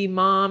gonna be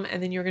mom,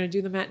 and then you're gonna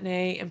do the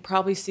matinee and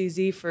probably see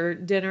Z for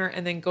dinner,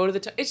 and then go to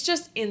the it's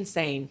just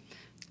insane.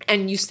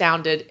 And you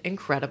sounded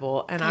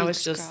incredible, and I was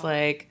Thanks, just girl.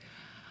 like,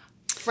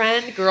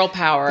 friend girl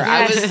power.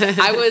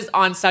 I was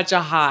on such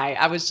a high.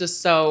 I was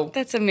just so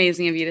That's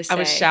amazing of you to say. I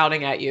was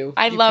shouting at you.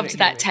 I You loved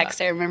couldn't hear that me, text.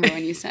 but- I remember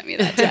when you sent me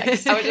that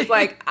text. I was just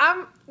like,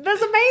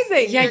 that's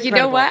amazing. Yeah, You're you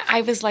know incredible. what?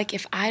 I was like,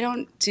 if I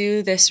don't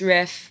do this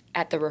riff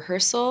at the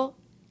rehearsal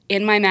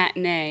in my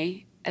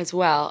matinee as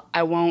well,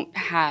 I won't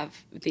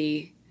have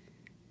the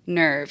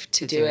nerve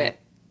to do it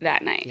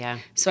that night. Yeah.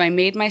 So I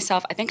made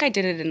myself, I think I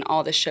did it in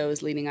all the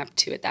shows leading up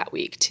to it that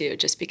week too,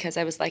 just because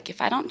I was like,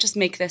 if I don't just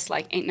make this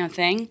like ain't no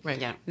thing, Right.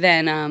 Yeah.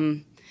 then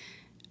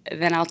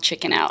I'll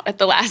chicken out at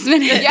the last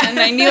minute. And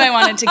I knew I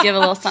wanted to give a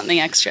little something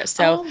extra.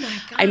 So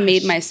I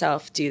made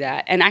myself do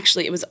that. And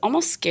actually, it was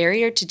almost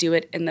scarier to do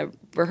it in the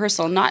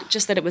rehearsal, not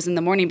just that it was in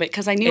the morning, but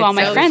because I knew all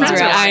my so friends fun. were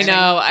out. I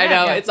know.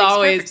 Yeah, It's makes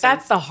always, perfect sense.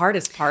 that's the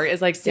hardest part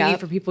is like singing Yep.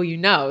 for people you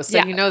know. So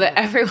Yeah. you know that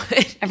everyone.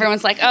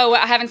 Everyone's like, oh,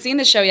 well, I haven't seen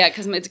the show yet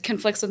because it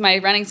conflicts with my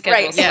running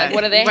schedule. Right, So yeah. like,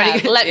 what do they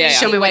have? Let me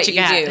show me what you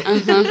got.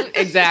 do.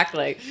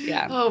 Exactly.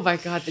 Yeah. Oh my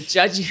God, the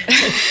judging.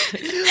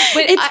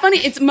 But it's funny.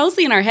 It's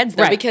mostly in our heads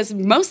though, Right. because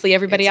mostly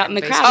everybody out in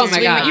the crowd Oh is my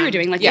doing what God. you were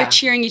doing. Like Yeah. you're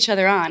cheering each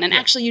other on, and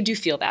actually you do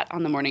feel that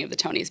on the morning of the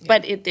Tonys.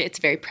 But it's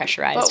very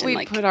pressurized. But and we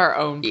like, put our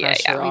own Yeah,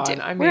 pressure yeah, we on. do.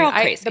 I mean, We're all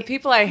crazy. the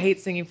people I hate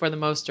singing for the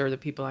most are the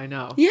people I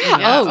know. Yeah.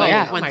 Oh,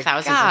 yeah. my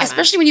 1000%. God.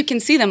 Especially when you can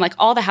see them, like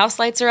all the house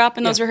lights are up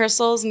in those Yeah.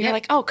 rehearsals, and you're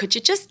like, oh, could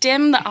you just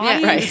dim the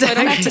audience right. so I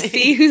don't have to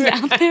see who's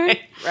out there?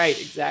 Right,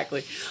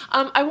 exactly.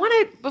 I want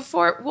to,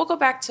 before, we'll go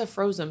back to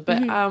Frozen,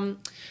 but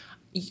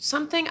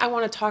something I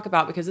want to talk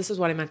about, because this is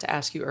what I meant to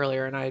ask you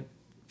earlier and I'd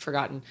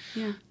forgotten.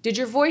 Did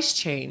your voice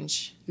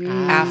change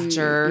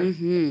after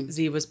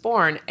Z was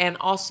born? And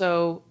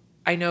also,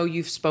 I know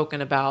you've spoken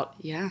about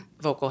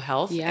vocal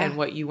health and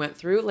what you went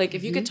through. Like,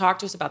 if you could talk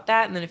to us about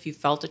that, and then if you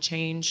felt a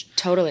change.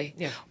 Totally.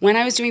 Yeah. When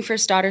I was doing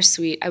First Daughter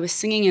Suite, I was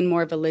singing in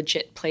more of a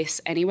legit place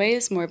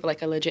anyways, more of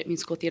like a legit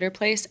musical theater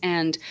place.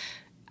 And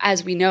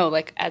as we know,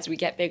 like as we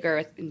get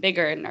bigger and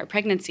bigger in our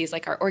pregnancies,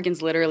 like our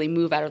organs literally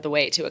move out of the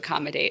way to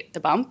accommodate the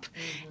bump.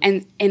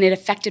 And it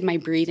affected my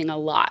breathing a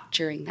lot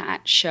during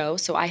that show.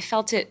 So I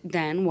felt it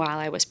then while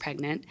I was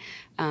pregnant.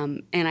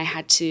 And I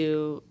had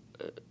to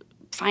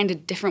find a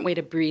different way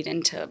to breathe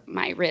into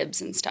my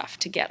ribs and stuff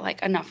to get like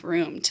enough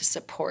room to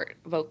support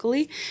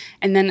vocally.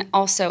 And then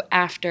also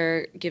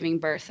after giving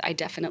birth, I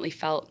definitely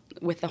felt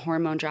with the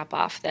hormone drop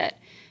off that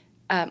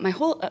my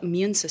whole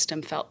immune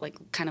system felt like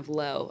kind of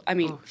low. I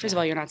mean, first of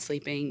all, you're not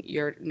sleeping,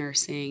 you're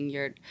nursing,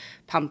 you're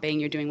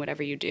pumping, you're doing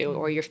whatever you do,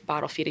 or you're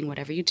bottle feeding,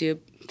 whatever you do.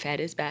 Fed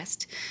is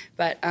best.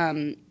 But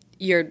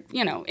you're,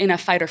 in a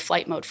fight or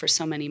flight mode for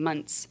so many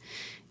months.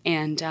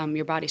 And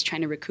your body's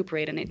trying to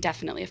recuperate, and it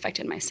definitely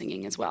affected my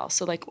singing as well.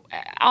 So, like,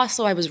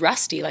 also I was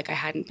rusty, like I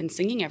hadn't been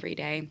singing every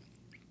day.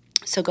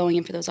 So going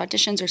in for those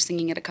auditions or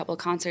singing at a couple of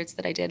concerts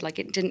that I did, like,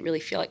 it didn't really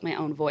feel like my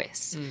own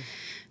voice.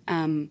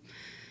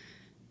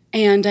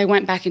 And I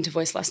went back into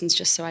voice lessons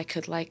just so I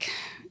could, like,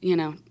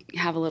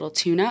 have a little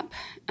tune-up.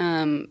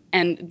 And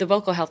the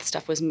vocal health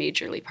stuff was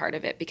majorly part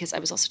of it because I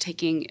was also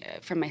taking,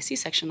 from my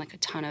C-section, like a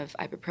ton of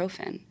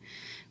ibuprofen,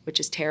 which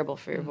is terrible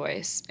for your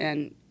voice.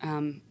 And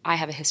I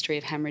have a history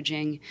of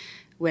hemorrhaging,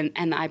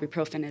 and the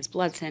ibuprofen is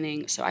blood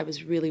thinning, so I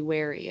was really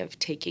wary of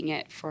taking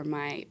it for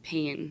my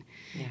pain,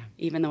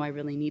 even though I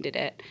really needed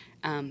it,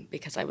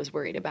 because I was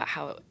worried about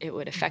how it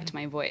would affect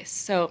my voice.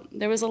 So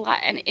there was a lot,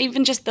 and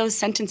even just those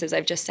sentences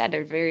I've just said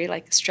are very,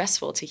 like,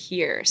 stressful to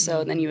hear.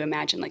 So then you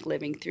imagine, like,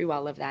 living through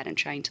all of that and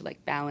trying to,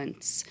 like,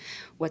 balance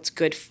what's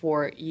good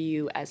for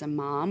you as a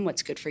mom,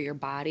 what's good for your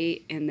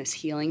body in this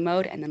healing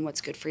mode, and then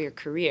what's good for your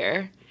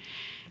career.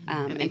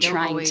 And they don't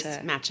always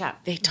match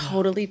up. They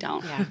totally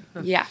don't.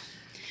 Yeah.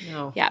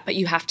 No. Yeah, but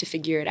you have to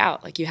figure it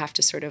out. Like, you have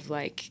to sort of,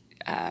 like,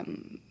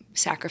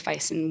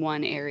 sacrifice in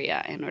one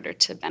area in order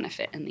to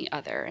benefit in the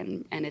other.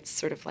 And it's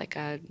sort of like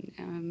a,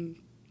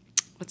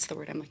 what's the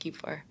word I'm looking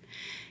for?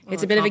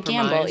 It's a bit of a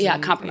gamble. Yeah,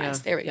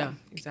 compromise. There we go. Yeah,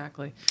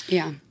 exactly.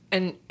 Yeah.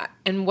 And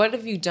what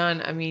have you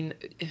done? I mean,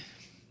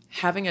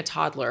 having a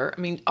toddler, I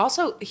mean,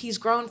 also he's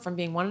grown from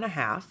being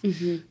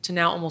 1.5 to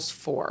now almost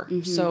 4.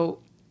 So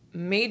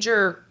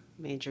major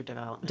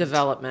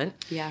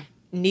development. Yeah.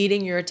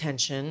 Needing your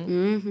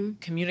attention,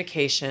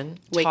 communication,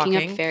 waking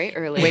talking, up very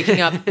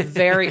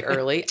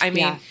early. I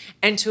mean,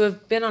 and to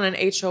have been on an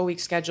 8-show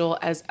week schedule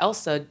as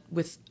Elsa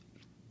with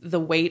the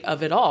weight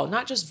of it all,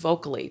 not just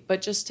vocally,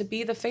 but just to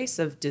be the face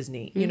of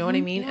Disney. You know what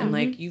I mean? And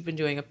like, you've been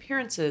doing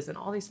appearances and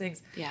all these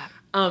things. Yeah.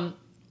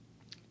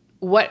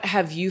 What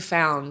have you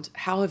found?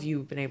 How have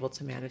you been able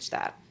to manage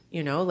that?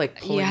 Like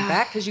pulling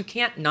back, because you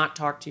can't not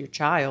talk to your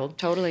child.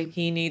 Totally.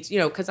 He needs,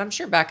 because I'm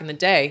sure back in the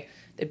day,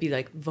 they'd be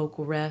like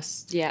vocal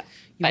rest. Yeah.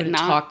 You wouldn't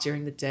talk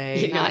during the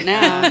day. Not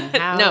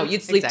now. No,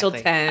 you'd sleep till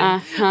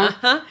 10.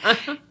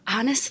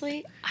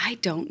 Honestly, I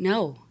don't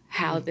know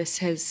how this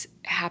has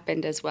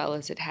happened as well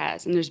as it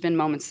has. And there's been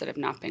moments that have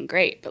not been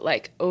great. But,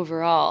 like,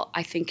 overall,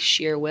 I think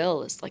sheer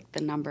will is, like,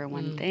 the number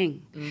one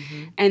thing.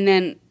 And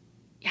then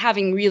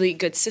having really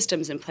good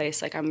systems in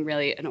place, like, I'm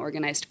really an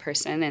organized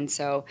person, and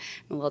so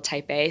I'm a little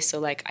type A, so,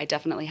 like, I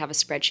definitely have a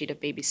spreadsheet of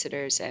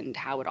babysitters and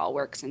how it all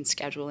works and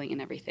scheduling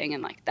and everything,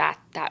 and, like, that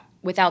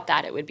without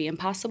that it would be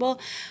impossible.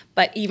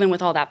 But even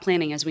with all that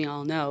planning, as we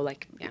all know,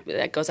 like,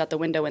 that goes out the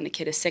window when the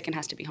kid is sick and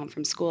has to be home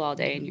from school all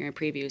day and you're in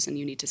previews and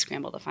you need to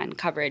scramble to find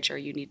coverage, or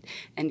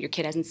and your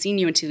kid hasn't seen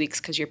you in 2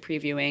 weeks because you're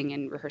previewing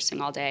and rehearsing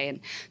all day,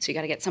 and so you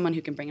got to get someone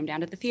who can bring him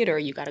down to the theater, or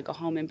you got to go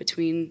home in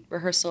between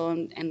rehearsal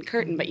and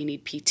curtain, but you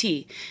need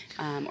PT,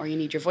 or you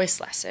need your voice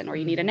lesson, or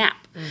you need a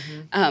nap.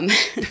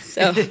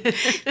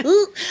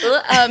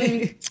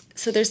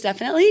 So there's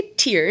definitely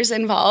tears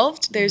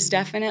involved. There's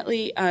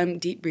definitely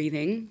deep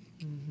breathing.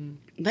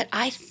 But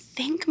I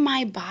think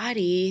my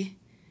body,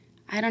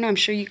 I don't know, I'm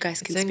sure you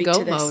guys can speak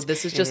to this. Mode.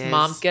 This is just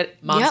moms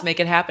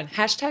make it happen.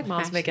 Hashtag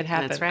moms make it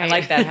happen. That's right. I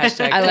like that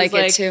hashtag. I like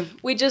it too.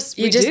 We just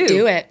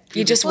do it.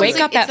 You just wake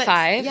up at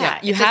 5. Yeah,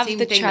 you have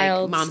the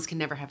child. Like, moms can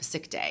never have a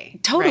sick day.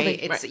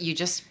 Totally. Right? You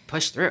just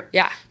push through.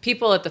 Yeah.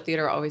 People at the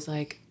theater are always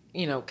like,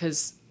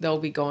 because they'll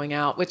be going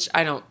out, which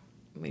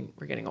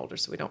we're getting older,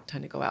 so we don't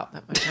tend to go out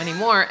that much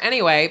anymore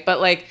anyway, but,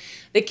 like,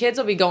 the kids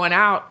will be going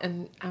out,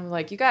 and I'm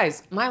like, you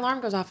guys, my alarm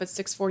goes off at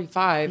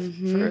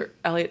 6:45 for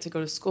Elliot to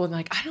go to school, and,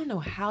 like, I don't know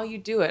how you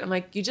do it. I'm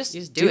like, you just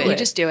do it. You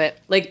just do it.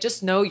 Like,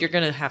 just know you're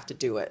going to have to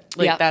do it.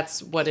 Like,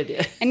 that's what it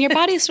is. And your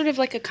body sort of,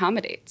 like,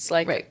 accommodates.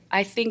 Like,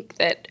 I think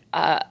that,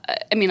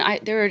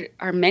 there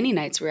are many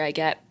nights where I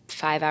get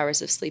 5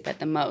 hours of sleep at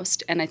the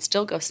most, and I'd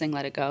still go sing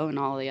Let It Go and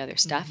all the other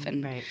stuff.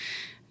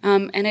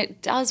 And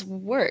it does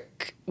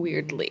work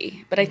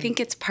weirdly, but I think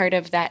it's part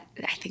of that.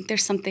 I think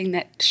there's something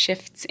that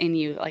shifts in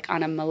you, like,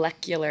 on a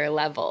molecular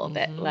level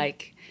that,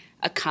 like,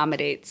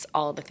 accommodates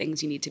all the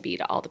things you need to be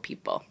to all the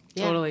people.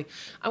 Yeah. Totally.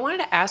 I wanted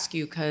to ask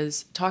you,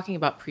 because talking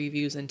about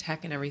previews and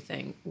tech and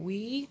everything,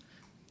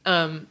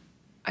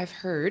 I've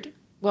heard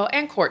well,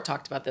 Ann Court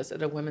talked about this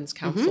at a women's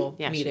council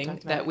Yeah, she meeting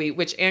talked about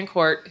which Ann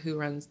Court, who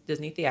runs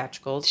Disney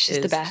Theatricals, She's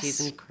the best. She's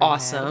incredible.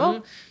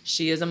 awesome.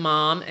 She is a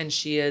mom and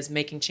she is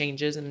making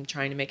changes and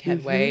trying to make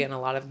headway in a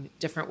lot of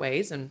different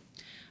ways. And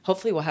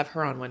hopefully we'll have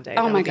her on one day.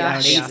 Oh That my would be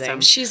gosh. amazing.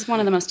 She's one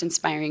of the most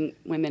inspiring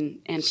women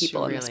and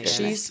people in this really is.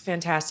 business. She's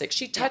fantastic.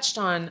 She touched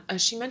on,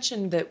 she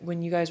mentioned that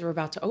when you guys were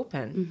about to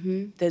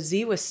open, that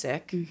Z was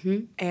sick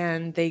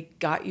and they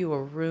got you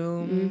a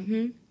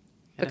room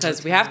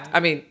because we have,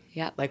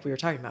 Yep. like we were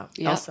talking about,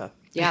 Yep. Elsa.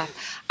 Yeah.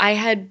 I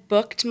had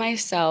booked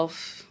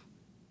myself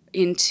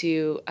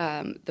into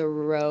the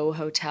Row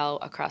Hotel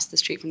across the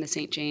street from the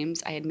St.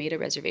 James. I had made a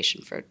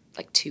reservation for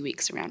like 2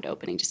 weeks around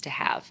opening just to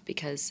have,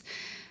 because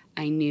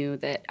I knew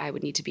that I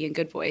would need to be in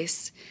good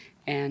voice.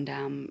 And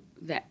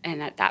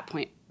at that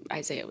point,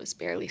 Isaiah was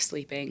barely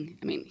sleeping.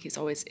 I mean, he's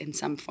always in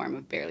some form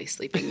of barely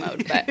sleeping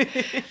mode, but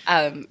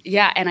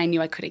and I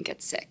knew I couldn't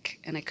get sick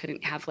and I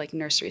couldn't have like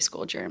nursery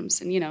school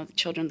germs, and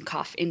children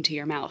cough into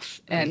your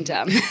mouth. And so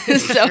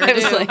I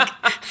was like,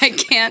 I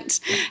can't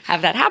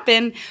have that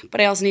happen, but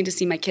I also need to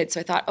see my kids.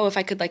 So I thought, if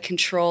I could like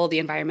control the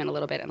environment a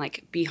little bit and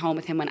like be home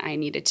with him when I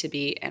needed to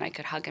be, and I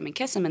could hug him and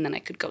kiss him, and then I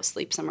could go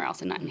sleep somewhere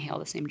else and not inhale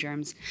the same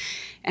germs.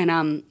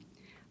 And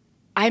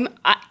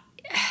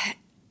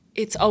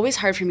it's always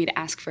hard for me to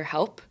ask for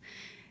help.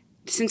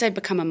 Since I've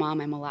become a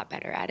mom, I'm a lot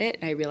better at it.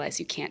 And I realize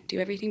you can't do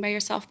everything by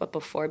yourself. But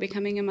before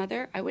becoming a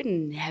mother, I would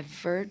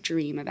never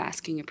dream of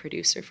asking a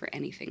producer for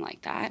anything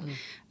like that,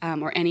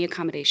 or any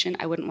accommodation.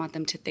 I wouldn't want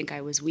them to think I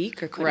was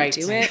weak or couldn't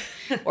do it,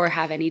 or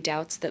have any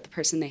doubts that the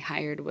person they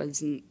hired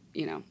wasn't,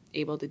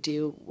 able to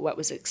do what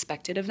was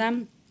expected of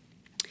them.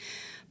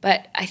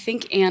 But I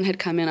think Anne had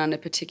come in on a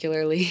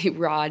particularly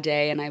raw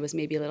day, and I was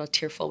maybe a little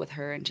tearful with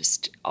her, and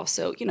just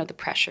also, the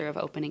pressure of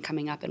opening,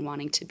 coming up and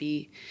wanting to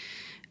be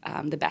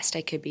the best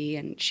I could be.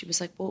 And she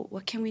was like, well,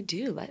 what can we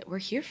do? We're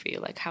here for you.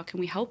 Like, how can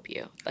we help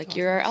you? Like,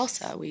 you're our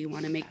Elsa. We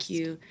want to make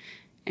you.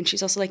 And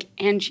she's also like,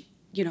 and,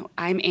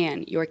 I'm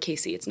Anne, you're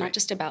Casey. It's not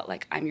just about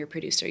like, I'm your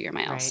producer, you're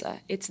my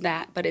Elsa. It's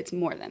that, but it's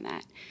more than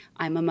that.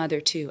 I'm a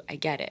mother too. I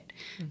get it.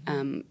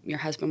 Your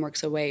husband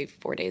works away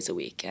 4 days a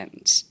week,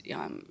 and,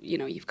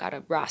 you've got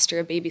a roster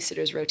of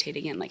babysitters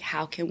rotating in. Like,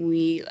 how can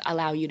we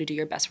allow you to do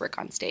your best work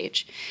on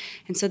stage?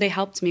 And so they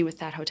helped me with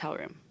that hotel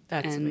room.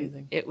 That's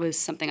amazing. It was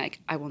something like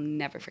I will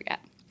never forget.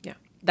 Yeah.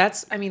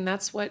 That's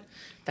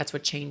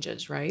what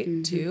changes, right?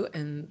 Too.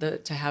 And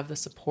to have the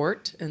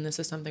support. And this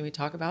is something we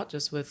talk about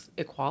just with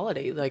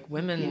equality, like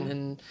women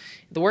in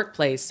the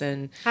workplace,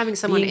 and having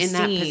someone being in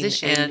that seen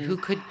position and who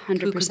could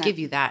 100%. give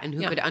you that, and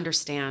who could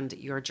understand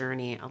your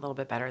journey a little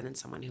bit better than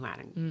someone who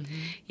hadn't.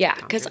 Yeah,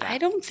 because I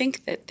don't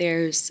think that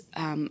there's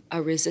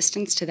a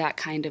resistance to that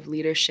kind of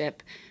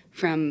leadership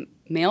from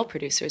male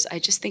producers. I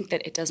just think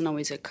that it doesn't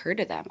always occur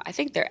to them. I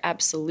think they're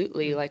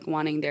absolutely like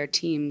wanting their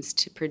teams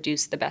to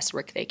produce the best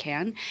work they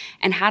can.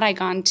 And had I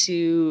gone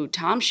to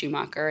Tom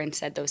Schumacher and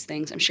said those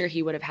things, I'm sure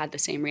he would have had the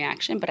same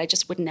reaction, but I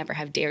just would never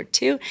have dared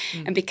to.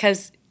 And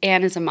because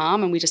Anne is a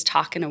mom and we just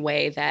talk in a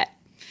way that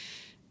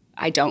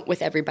I don't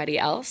with everybody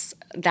else,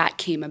 that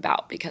came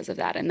about because of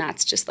that. And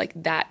that's just like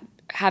that,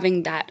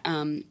 having that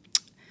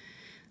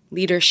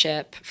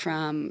leadership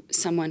from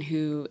someone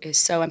who is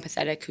so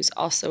empathetic, who's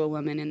also a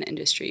woman in the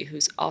industry,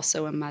 who's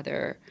also a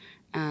mother,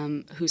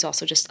 who's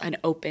also just an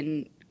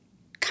open,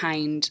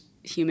 kind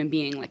human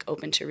being, like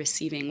open to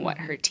receiving what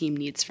her team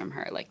needs from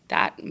her. Like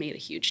that made a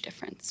huge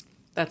difference.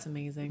 that's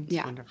amazing.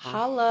 Yeah. Wonderful.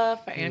 Holla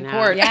for Ann Yeah.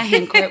 Court. Yeah,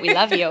 Ann Court, we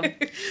love you.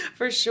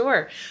 For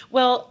sure.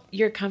 Well,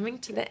 you're coming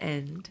to the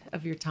end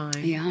of your time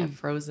Yeah. at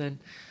Frozen.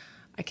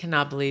 I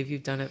cannot believe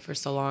you've done it for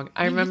so long.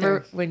 I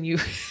remember when you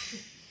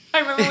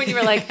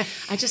were like,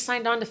 I just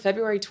signed on to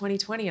February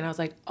 2020, and I was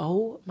like,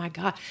 oh my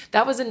God.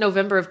 That was in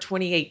November of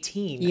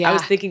 2018. Yeah. I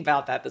was thinking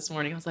about that this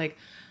morning. I was like,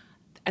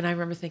 and I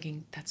remember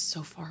thinking, that's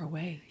so far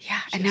away.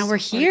 Yeah, and Just now we're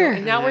so far to go. here.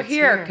 And now we're That's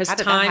here here. because How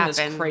did that time is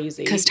happen?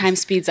 crazy. Because time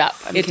speeds up.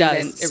 I'm It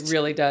convinced. does. It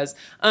really does.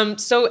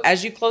 So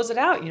as you close it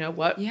out,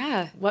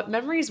 what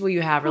memories will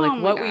you have, or Oh like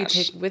my what will you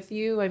gosh. take with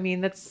you? I mean,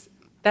 that's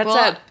Well,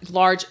 a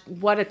large.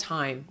 What a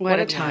time! What What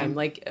a a time! time.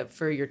 Like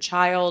for your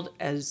child,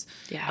 as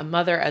Yeah. a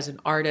mother, as an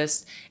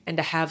artist, and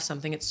to have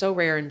something. It's so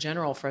rare in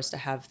general for us to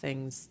have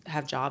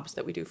jobs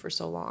that we do for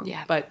so long.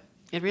 Yeah. But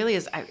It really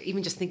is.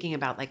 Even just thinking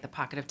about like the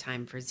pocket of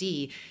time for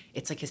Z,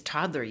 it's like his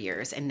toddler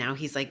years, and now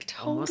he's like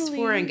almost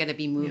 4 and going to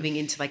be moving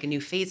into like a new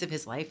phase of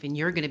his life, and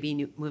you're going to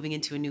be moving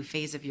into a new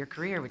phase of your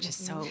career, which is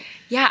so.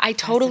 Yeah, I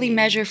totally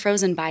measure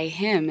Frozen by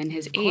him and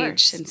his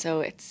course. age. And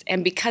so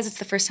because it's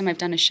the first time I've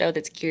done a show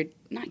that's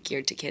not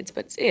geared to kids,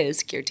 but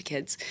is geared to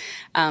kids.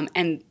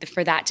 And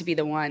for that to be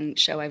the one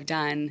show I've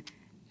done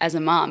as a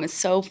mom is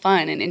so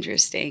fun and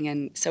interesting.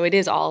 And so it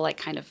is all like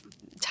kind of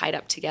tied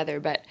up together,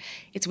 but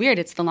it's weird.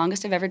 It's the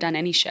longest I've ever done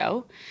any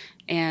show.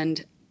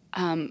 And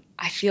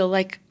I feel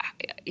like,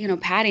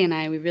 Patty and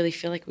I, we really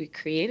feel like we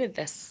created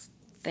this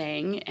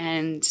thing,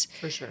 and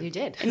for sure, You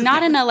did.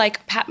 not in a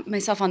like pat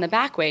myself on the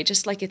back way,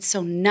 just like it's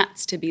so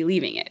nuts to be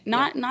leaving it.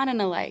 Not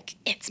in a like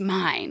it's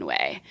mine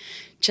way.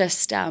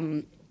 Just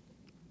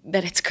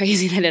that it's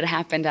crazy that it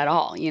happened at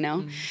all, you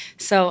know?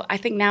 So I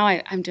think now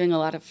I'm doing a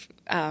lot of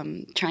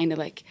trying to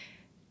like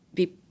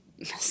be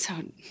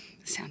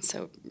sounds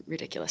so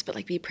ridiculous, but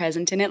like be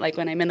present in it. Like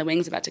when I'm in the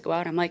wings about to go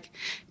out, I'm like,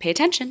 pay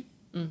attention,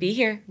 be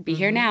here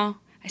now.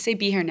 I say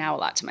be here now a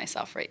lot to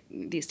myself right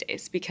these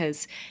days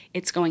because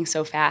it's going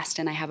so fast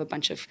and I have a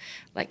bunch of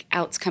like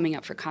outs coming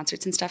up for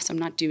concerts and stuff. So I'm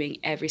not doing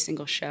every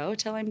single show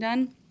till I'm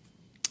done.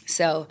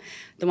 So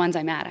the ones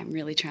I'm at, I'm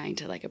really trying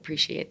to like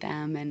appreciate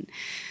them. And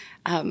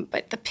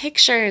but the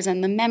pictures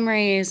and the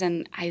memories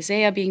and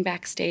Isaiah being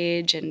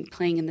backstage and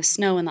playing in the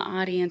snow in the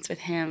audience with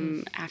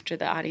him after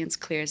the audience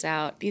clears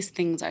out, these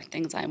things are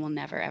things I will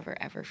never, ever,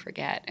 ever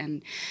forget.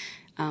 And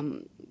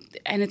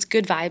it's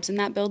good vibes in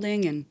that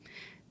building. And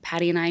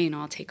Patty and I,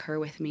 I'll take her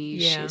with me.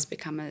 Yeah. She's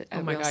become a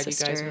Oh my real God,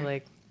 sister. you guys are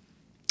like,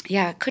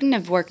 Yeah, couldn't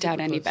have worked out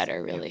any close.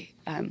 better, really.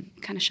 Kind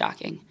of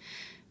shocking.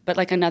 But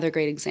like another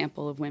great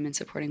example of women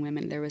supporting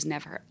women, there was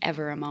never,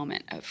 ever a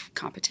moment of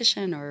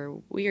competition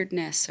or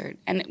weirdness.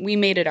 And we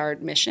made it our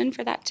mission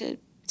for that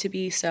to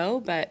be so,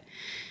 but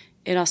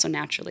it also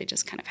naturally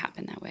just kind of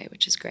happened that way,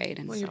 which is great.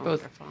 And well, you're So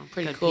both wonderful.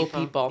 pretty Good cool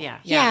people. Yeah.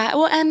 yeah,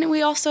 well, and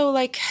we also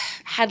like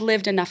had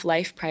lived enough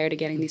life prior to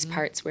getting these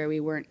parts where we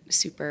weren't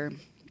super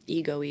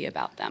ego-y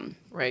about them,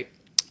 Right.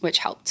 which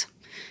helped.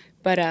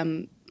 But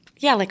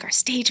yeah, like our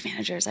stage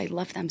managers, I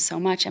love them so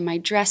much. And my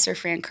dresser,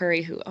 Fran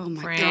Curry, who, oh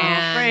my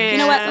God. You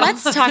know what?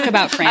 Let's talk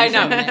about Fran. I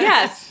know. For a minute.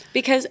 Yes.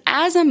 Because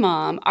as a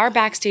mom, our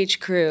backstage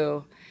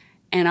crew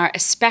and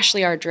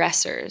especially our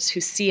dressers who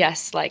see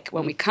us like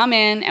when we come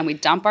in and we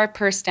dump our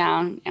purse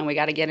down and we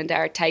got to get into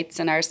our tights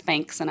and our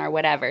Spanx and our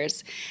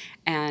whatevers.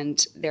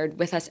 And they're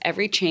with us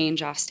every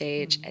change off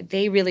stage.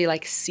 They really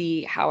like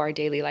see how our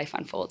daily life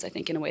unfolds, I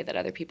think, in a way that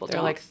other people They're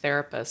don't. like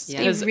therapists. Yeah.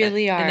 They 'Cause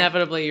really are.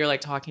 Inevitably, you're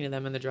like talking to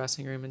them in the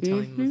dressing room and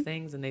telling them the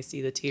things, and they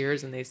see the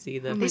tears and they see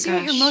the. They see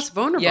that you're most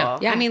vulnerable. Yeah.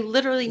 Yeah. I mean,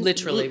 literally when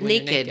you're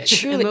naked,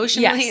 naked.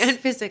 emotionally yes. and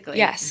physically.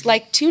 Yes,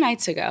 like 2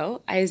 nights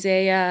ago,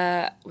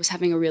 Isaiah was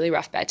having a really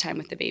rough bedtime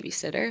with the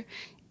babysitter,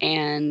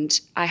 and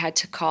I had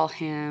to call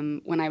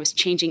him when I was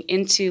changing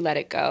into Let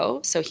It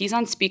Go. So he's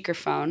on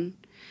speakerphone,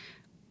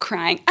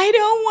 crying, I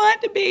don't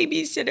want a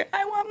babysitter.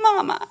 I want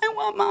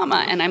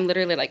mama. And I'm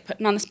literally like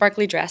putting on the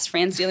sparkly dress.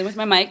 Fran's dealing with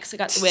my mic, so I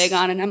got the wig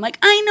on, and I'm like,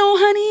 I know,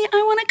 honey,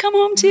 I want to come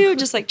home too.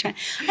 Just like trying,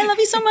 I love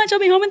you so much. I'll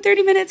be home in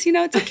 30 minutes.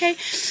 It's okay.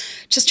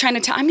 Just trying to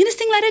tell, I'm going to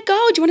sing Let It Go.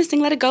 Do you want to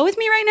sing Let It Go with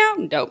me right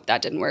now? Nope,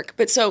 that didn't work.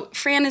 But so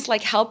Fran is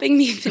like helping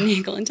me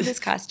finagle into this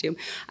costume.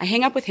 I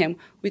hang up with him.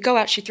 We go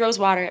out. She throws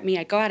water at me.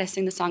 I go out. I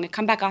sing the song. I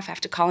come back off. I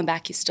have to call him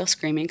back. He's still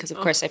screaming because, of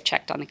course, I've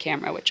checked on the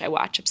camera, which I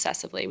watch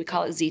obsessively. We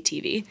call it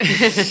ZTV.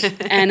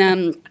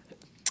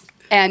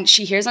 And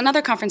she hears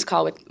another conference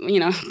call with,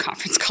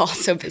 conference call,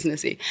 so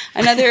businessy.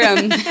 Another,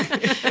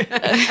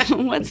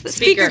 what's the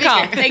speaker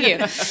call? Thank you.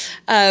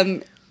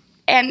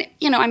 And,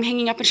 I'm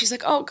hanging up and she's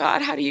like, oh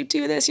God, how do you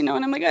do this? And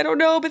I'm like, I don't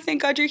know, but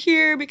thank God you're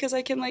here because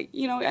I can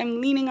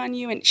I'm leaning on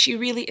you. And she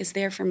really is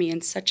there for me in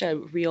such a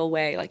real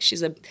way. Like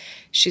she's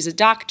a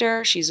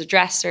doctor, she's a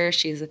dresser,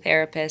 she's a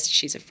therapist,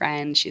 she's a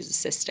friend, she's a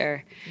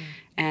sister.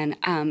 And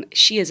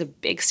she is a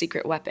big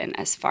secret weapon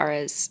as far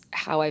as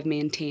how I've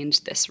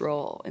maintained this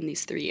role in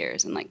these 3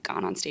 years and like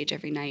gone on stage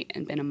every night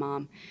and been a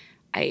mom.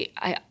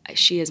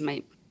 She is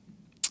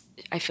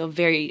I feel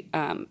very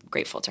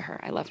grateful to her.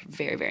 I love her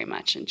very, very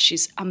much. And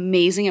she's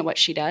amazing at what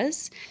she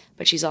does,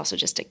 but she's also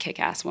just a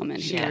kick-ass woman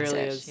who She gets really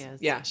it. is.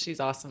 Yeah, she's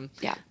awesome.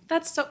 Yeah.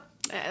 That's so.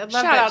 I love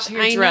Shout that. out to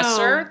your I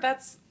dresser. know.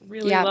 That's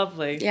really Yeah.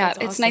 lovely. Yeah, That's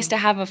it's awesome. nice to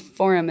have a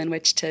forum in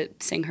which to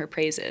sing her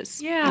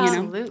praises. Yeah,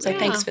 absolutely. So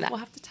thanks for that. We'll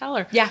have to tell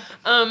her. Yeah.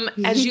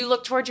 As you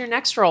look towards your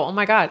next role, oh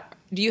my God,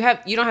 you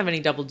don't have any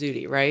double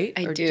duty, right?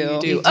 I Or do. you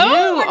do? You do?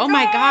 Oh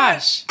my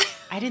gosh.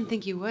 I didn't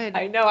think you would.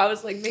 I know. I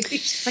was like, maybe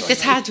she's Like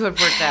this had to have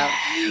worked out.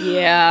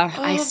 Yeah.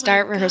 I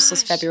start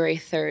rehearsals February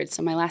 3rd,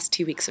 so my last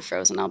 2 weeks of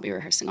Frozen, I'll be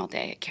rehearsing all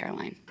day at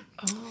Caroline.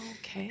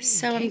 okay.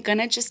 So I'm going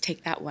to just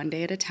take that one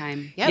day at a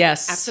time. Yep,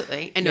 Yes.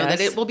 absolutely. I know Yes.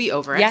 that it will be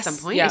over Yes, at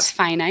some point. it's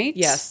finite.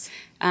 Yes.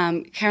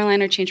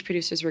 Caroline, our change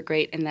producers, were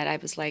great in that I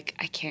was like,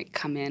 I can't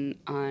come in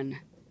on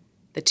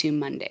the 2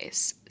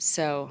 Mondays.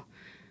 So,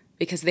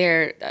 because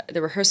the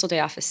rehearsal day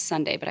off is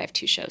Sunday, but I have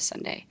 2 shows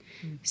Sunday.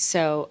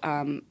 So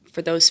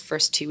for those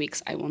first 2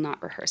 weeks, I will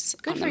not rehearse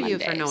Good on for the you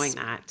Mondays. for knowing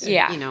that.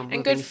 Yeah.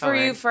 And good for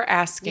you for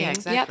asking. Yeah,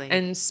 exactly.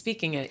 And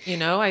speaking it,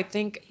 I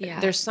think Yeah.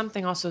 there's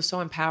something also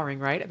so empowering,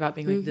 right? About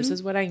being like, this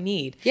is what I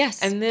need.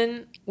 Yes. And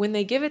then when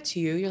they give it to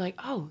you, you're like,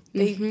 oh,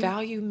 they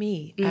value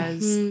me as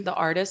the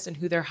artist and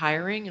who they're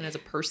hiring and as a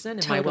person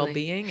and my Totally.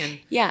 well-being. And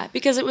Yeah,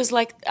 because it was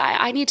like,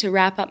 I need to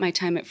wrap up my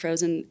time at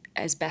Frozen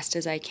as best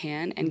as I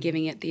can and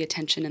giving it the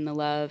attention and the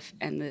love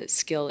and the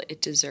skill it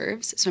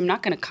deserves. So I'm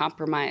not going to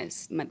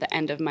compromise at the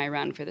end of my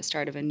run for the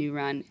start of a new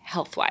run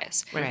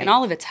health-wise. Right. And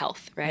all of it's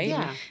health, right?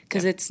 Yeah.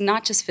 Because it's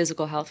not just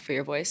physical health for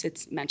your voice,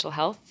 it's mental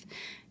health.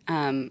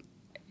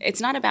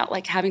 it's not about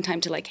like having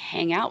time to like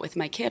hang out with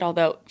my kid,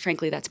 although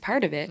frankly that's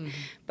part of it.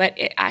 But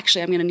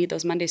actually I'm going to need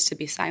those Mondays to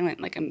be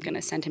silent. Like I'm going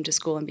to send him to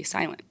school and be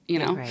silent, you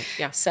know? Right.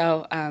 Yeah.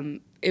 So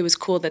it was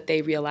cool that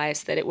they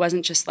realized that it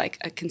wasn't just like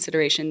a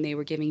consideration they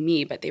were giving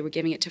me, but they were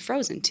giving it to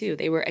Frozen too.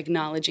 They were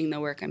acknowledging the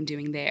work I'm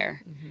doing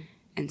there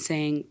and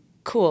saying,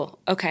 cool,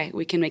 okay,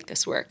 we can make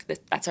this work.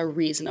 That's a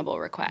reasonable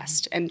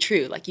request. And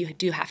true, like you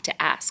do have to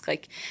ask.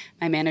 Like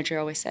my manager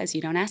always says,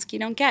 you don't ask, you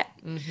don't get.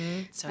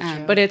 So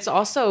true. But it's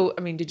also,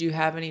 I mean, did you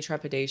have any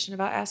trepidation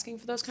about asking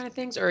for those kind of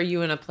things? Or are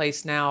you in a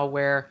place now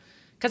where,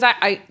 because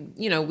I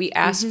you know, we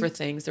asked for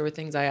things. There were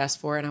things I asked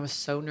for and I was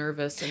so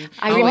nervous. And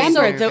I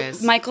remember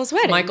nervous. Michael's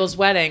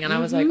wedding. And I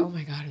was like, oh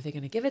my God, are they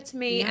going to give it to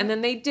me? And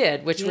then they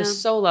did, which was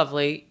so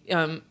lovely.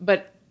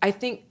 But I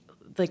think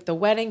like the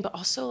wedding, but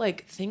also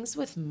like things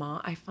with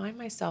mom, I find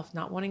myself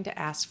not wanting to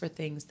ask for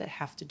things that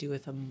have to do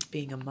with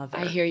being a mother.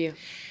 I hear you.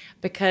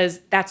 Because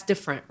that's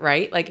different,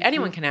 right? Like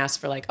anyone can ask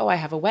for like, oh, I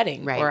have a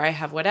wedding or I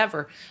have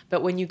whatever.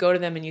 But when you go to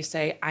them and you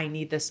say, I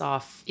need this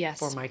off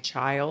for my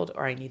child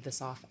or I need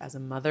this off as a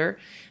mother,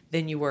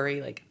 then you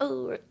worry like,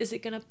 oh, is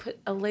it going to put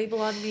a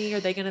label on me? Are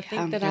they going to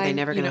think that Are they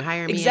never going to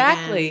hire me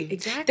Exactly. again?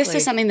 Exactly. This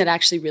is something that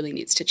actually really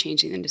needs to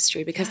change in the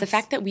industry because the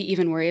fact that we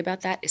even worry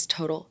about that is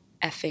total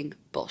effing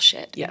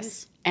bullshit.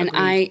 Yes. And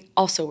I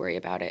also worry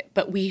about it,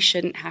 but we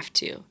shouldn't have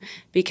to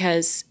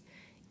because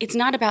it's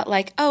not about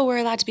like, oh, we're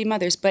allowed to be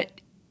mothers, but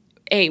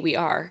A, we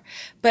are,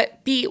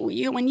 but B,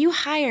 when you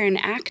hire an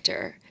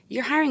actor,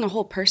 you're hiring a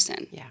whole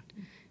person. Yeah.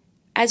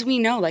 As we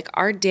know, like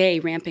our day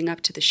ramping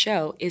up to the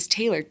show is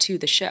tailored to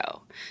the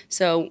show.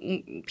 So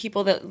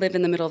people that live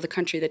in the middle of the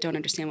country that don't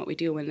understand what we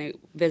do when they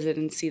visit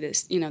and see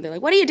this, you know, they're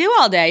like, what do you do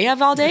all day? You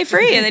have all day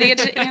free. And then you get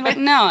to, and you're like,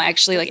 no,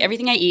 actually, like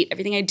everything I eat,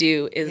 everything I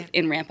do is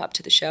in ramp up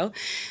to the show.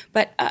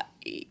 But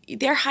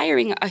they're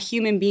hiring a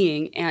human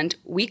being and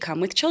we come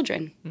with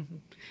children.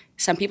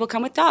 Some people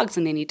come with dogs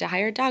and they need to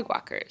hire dog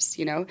walkers,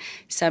 you know.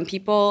 Some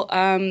people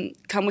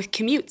come with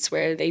commutes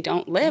where they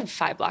don't live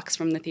 5 blocks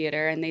from the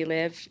theater and they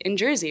live in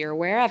Jersey or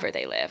wherever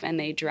they live and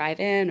they drive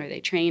in or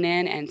they train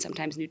in and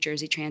sometimes New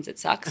Jersey Transit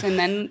sucks and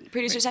then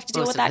producers have to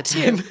deal with that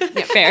too.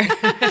 Yeah, fair.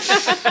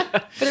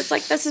 But it's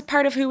like this is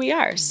part of who we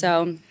are,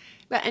 so...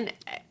 But and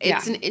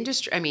it's an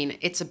industry. I mean,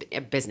 it's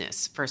a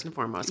business first and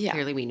foremost. Yeah.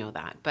 Clearly, we know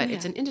that. But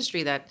it's an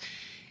industry that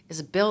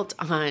is built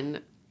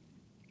on,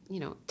 you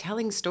know,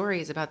 telling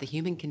stories about the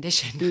human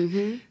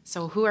condition.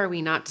 So who are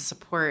we not to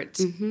support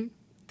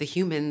the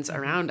humans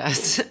around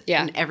us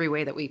in every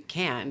way that we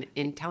can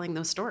in telling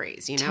those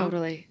stories? You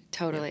know,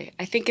 Totally.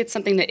 I think it's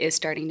something that is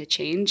starting to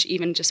change.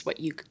 Even just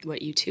what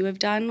you two have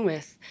done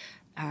with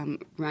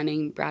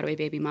running Broadway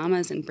Baby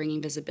Mamas and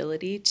bringing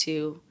visibility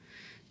to.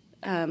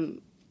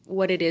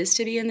 What it is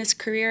to be in this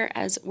career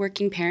as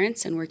working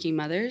parents and working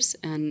mothers.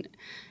 And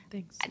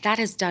that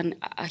has done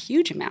a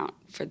huge amount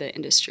for the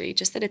industry,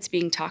 just that it's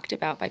being talked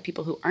about by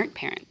people who aren't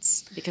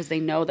parents because they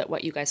know that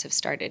what you guys have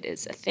started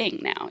is a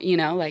thing now, you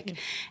know, like,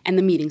 and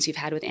the meetings you've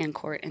had with Ann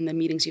Court and the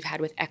meetings you've had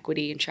with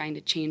Equity and trying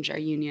to change our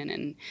union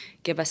and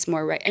give us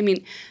more right. I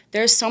mean,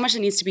 there's so much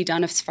that needs to be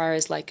done as far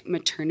as like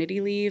maternity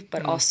leave,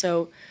 but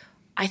also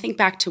I think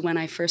back to when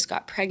I first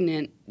got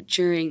pregnant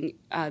during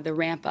the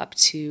ramp up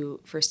to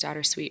First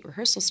Daughter Suite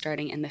rehearsal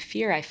starting and the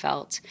fear I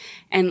felt.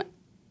 And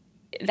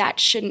that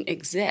shouldn't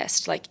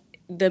exist. Like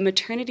the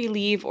maternity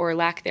leave or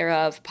lack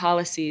thereof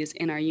policies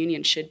in our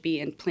union should be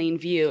in plain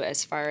view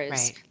as far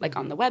as like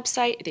on the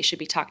website. They should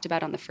be talked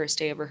about on the first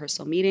day of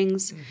rehearsal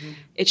meetings.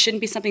 It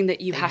shouldn't be something that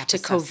you have to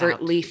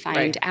covertly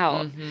find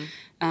out.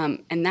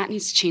 And that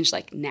needs to change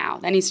like now.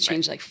 That needs to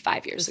change like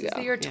 5 years ago. It's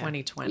the year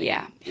 2020.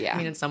 Yeah. I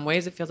mean, in some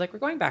ways, it feels like we're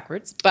going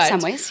backwards. But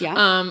some ways,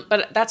 yeah.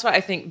 But that's why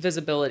I think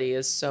visibility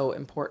is so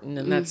important,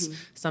 and that's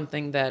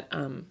something that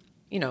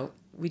you know,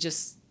 we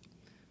just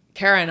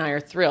Kara and I are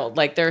thrilled.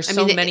 Like there are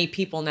so many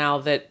people now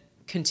that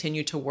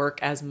continue to work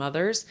as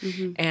mothers,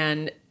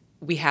 and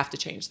we have to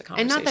change the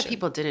conversation. And not that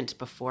people didn't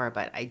before,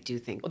 but I do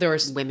think there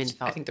was women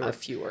felt. I think there were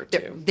fewer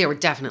too. There were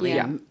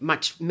definitely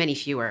many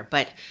fewer,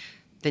 but.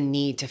 The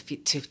need to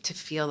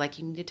feel like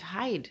you needed to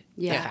hide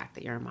the fact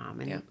that you're a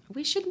mom. And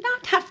we should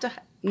not have to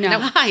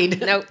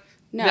hide.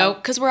 No,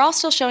 because we're all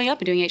still showing up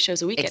and doing 8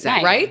 shows a week at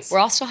night. Right? We're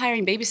all still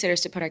hiring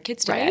babysitters to put our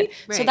kids to bed.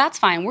 So that's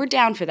fine. We're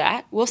down for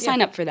that. We'll sign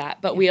up for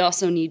that. But we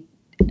also need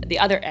the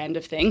other end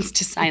of things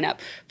to sign up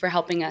for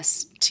helping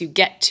us to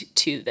get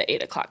to the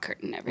 8 o'clock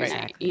curtain every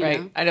night. You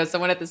know? I know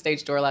someone at the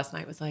stage door last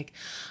night was like,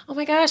 oh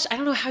my gosh, I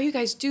don't know how you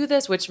guys do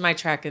this, which my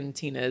track and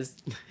Tina is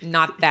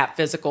not that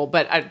physical,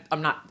 but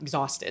I'm not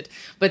exhausted.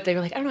 But they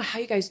were like, I don't know how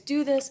you guys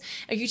do this.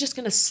 Are you just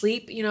going to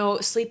sleep in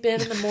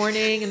the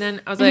morning? And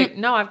then I was like,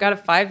 no, I've got a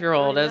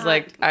 5-year-old. I was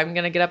like, I'm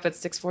going to get up at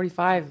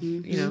 6:45.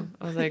 You know,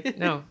 I was like,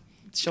 no.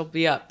 She'll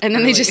be up. And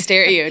then they just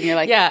stare at you and you're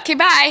like, okay,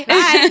 bye.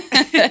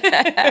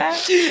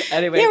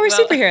 Anyway. Yeah, we're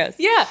superheroes.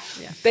 Yeah.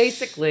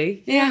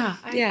 Basically. Yeah.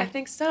 I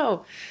think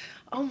so.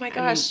 Oh my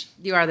gosh.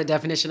 You are the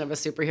definition of a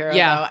superhero.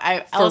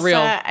 Yeah, though. for real.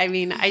 I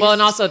mean,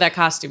 And also that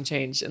costume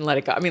change and let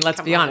it go. I mean,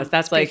 let's be honest.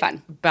 That's pretty like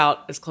fun.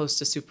 about as close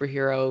to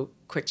superhero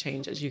quick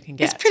change as you can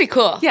get. It's pretty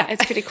cool. Yeah.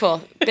 It's pretty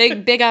cool.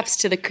 Big ups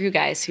to the crew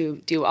guys who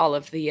do all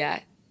of the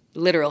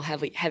literal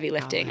heavy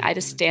lifting. I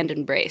just stand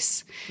and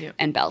brace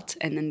and belt,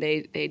 and then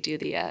they do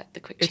the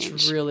quick change.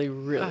 It's really,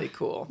 really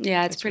cool.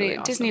 Yeah, it's pretty. really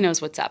awesome. Disney knows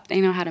what's up.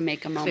 They know how to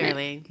make a moment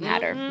clearly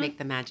matter. make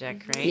the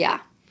magic, right? Yeah.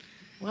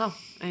 Well,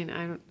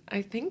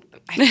 I think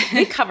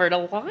we covered a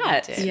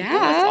lot. Yeah.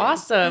 That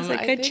was awesome. It was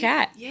a good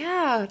chat.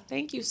 Yeah.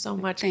 Thank you so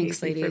much, Thanks,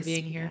 Casey, for ladies.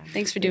 being here.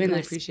 Thanks for I doing really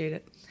this. appreciate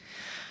it.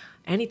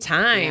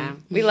 Anytime. Yeah.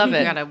 We love You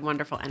it. got a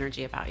wonderful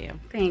energy about you.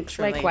 Thanks.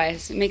 Truly.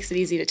 Likewise. It makes it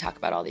easy to talk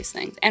about all these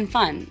things and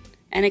fun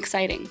and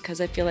exciting because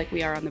I feel like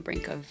we are on the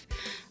brink of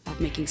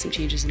making some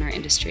changes in our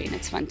industry, and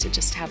it's fun to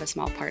just have a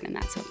small part in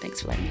that. So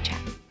thanks for letting me chat.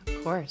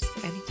 Of course.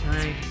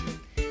 Anytime.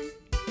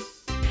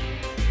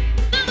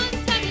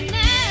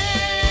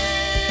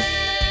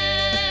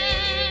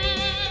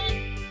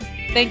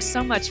 Thanks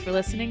so much for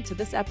listening to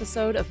this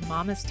episode of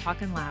Mama's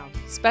Talkin' Loud.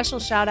 Special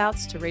shout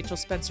outs to Rachel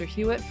Spencer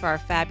Hewitt for our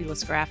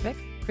fabulous graphic,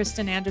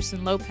 Kristen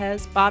Anderson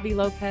Lopez, Bobby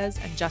Lopez,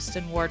 and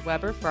Justin Ward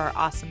Weber for our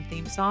awesome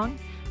theme song,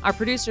 our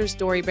producers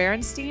Dori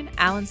Berenstein,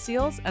 Alan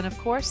Seals, and of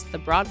course, the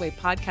Broadway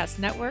Podcast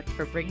Network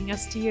for bringing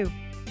us to you.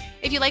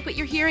 If you like what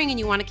you're hearing and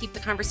you want to keep the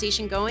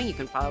conversation going, you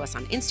can follow us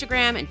on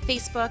Instagram and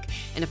Facebook.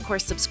 And of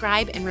course,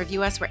 subscribe and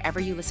review us wherever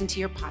you listen to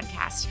your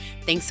podcast.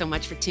 Thanks so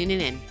much for tuning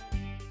in.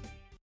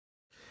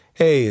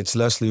 Hey, it's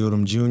Leslie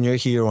Odom Jr.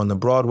 here on the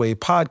Broadway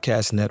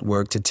Podcast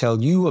Network to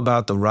tell you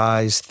about the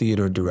Rise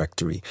Theater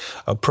Directory,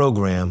 a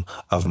program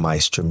of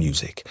Maestro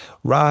Music.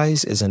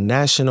 Rise is a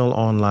national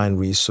online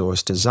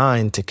resource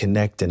designed to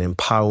connect and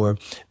empower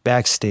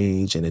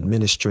backstage and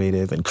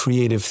administrative and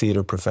creative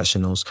theater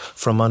professionals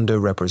from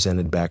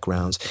underrepresented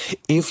backgrounds.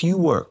 If you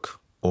work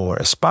or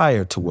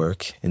aspire to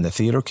work in the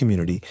theater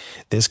community,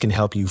 this can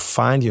help you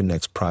find your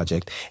next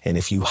project. And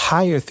if you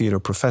hire theater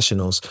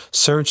professionals,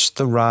 search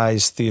the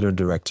Rise Theater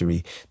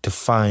Directory to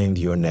find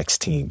your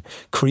next team.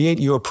 Create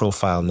your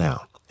profile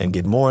now and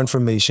get more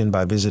information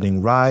by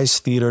visiting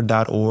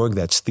risetheater.org.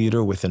 That's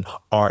theater with an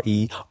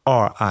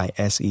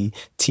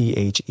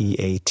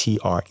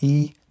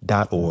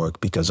RERISETHEATRE.org,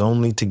 because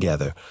only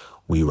together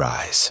we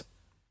rise.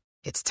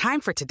 It's time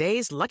for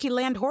today's Lucky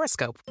Land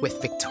horoscope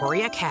with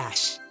Victoria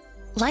Cash.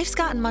 Life's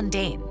gotten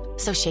mundane,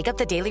 so shake up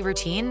the daily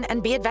routine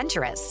and be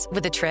adventurous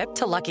with a trip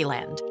to Lucky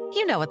Land.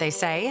 You know what they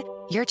say,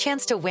 your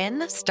chance to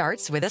win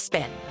starts with a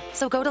spin.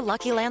 So go to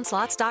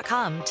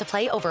LuckyLandSlots.com to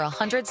play over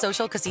 100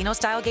 social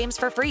casino-style games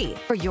for free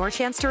for your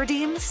chance to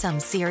redeem some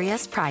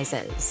serious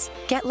prizes.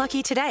 Get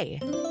lucky today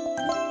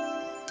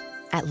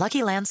at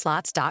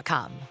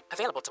LuckyLandSlots.com.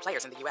 Available to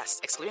players in the U.S.,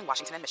 excluding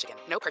Washington and Michigan.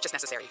 No purchase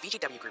necessary.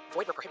 VGW Group.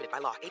 Void where prohibited by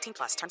law. 18+.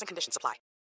 Terms and conditions apply.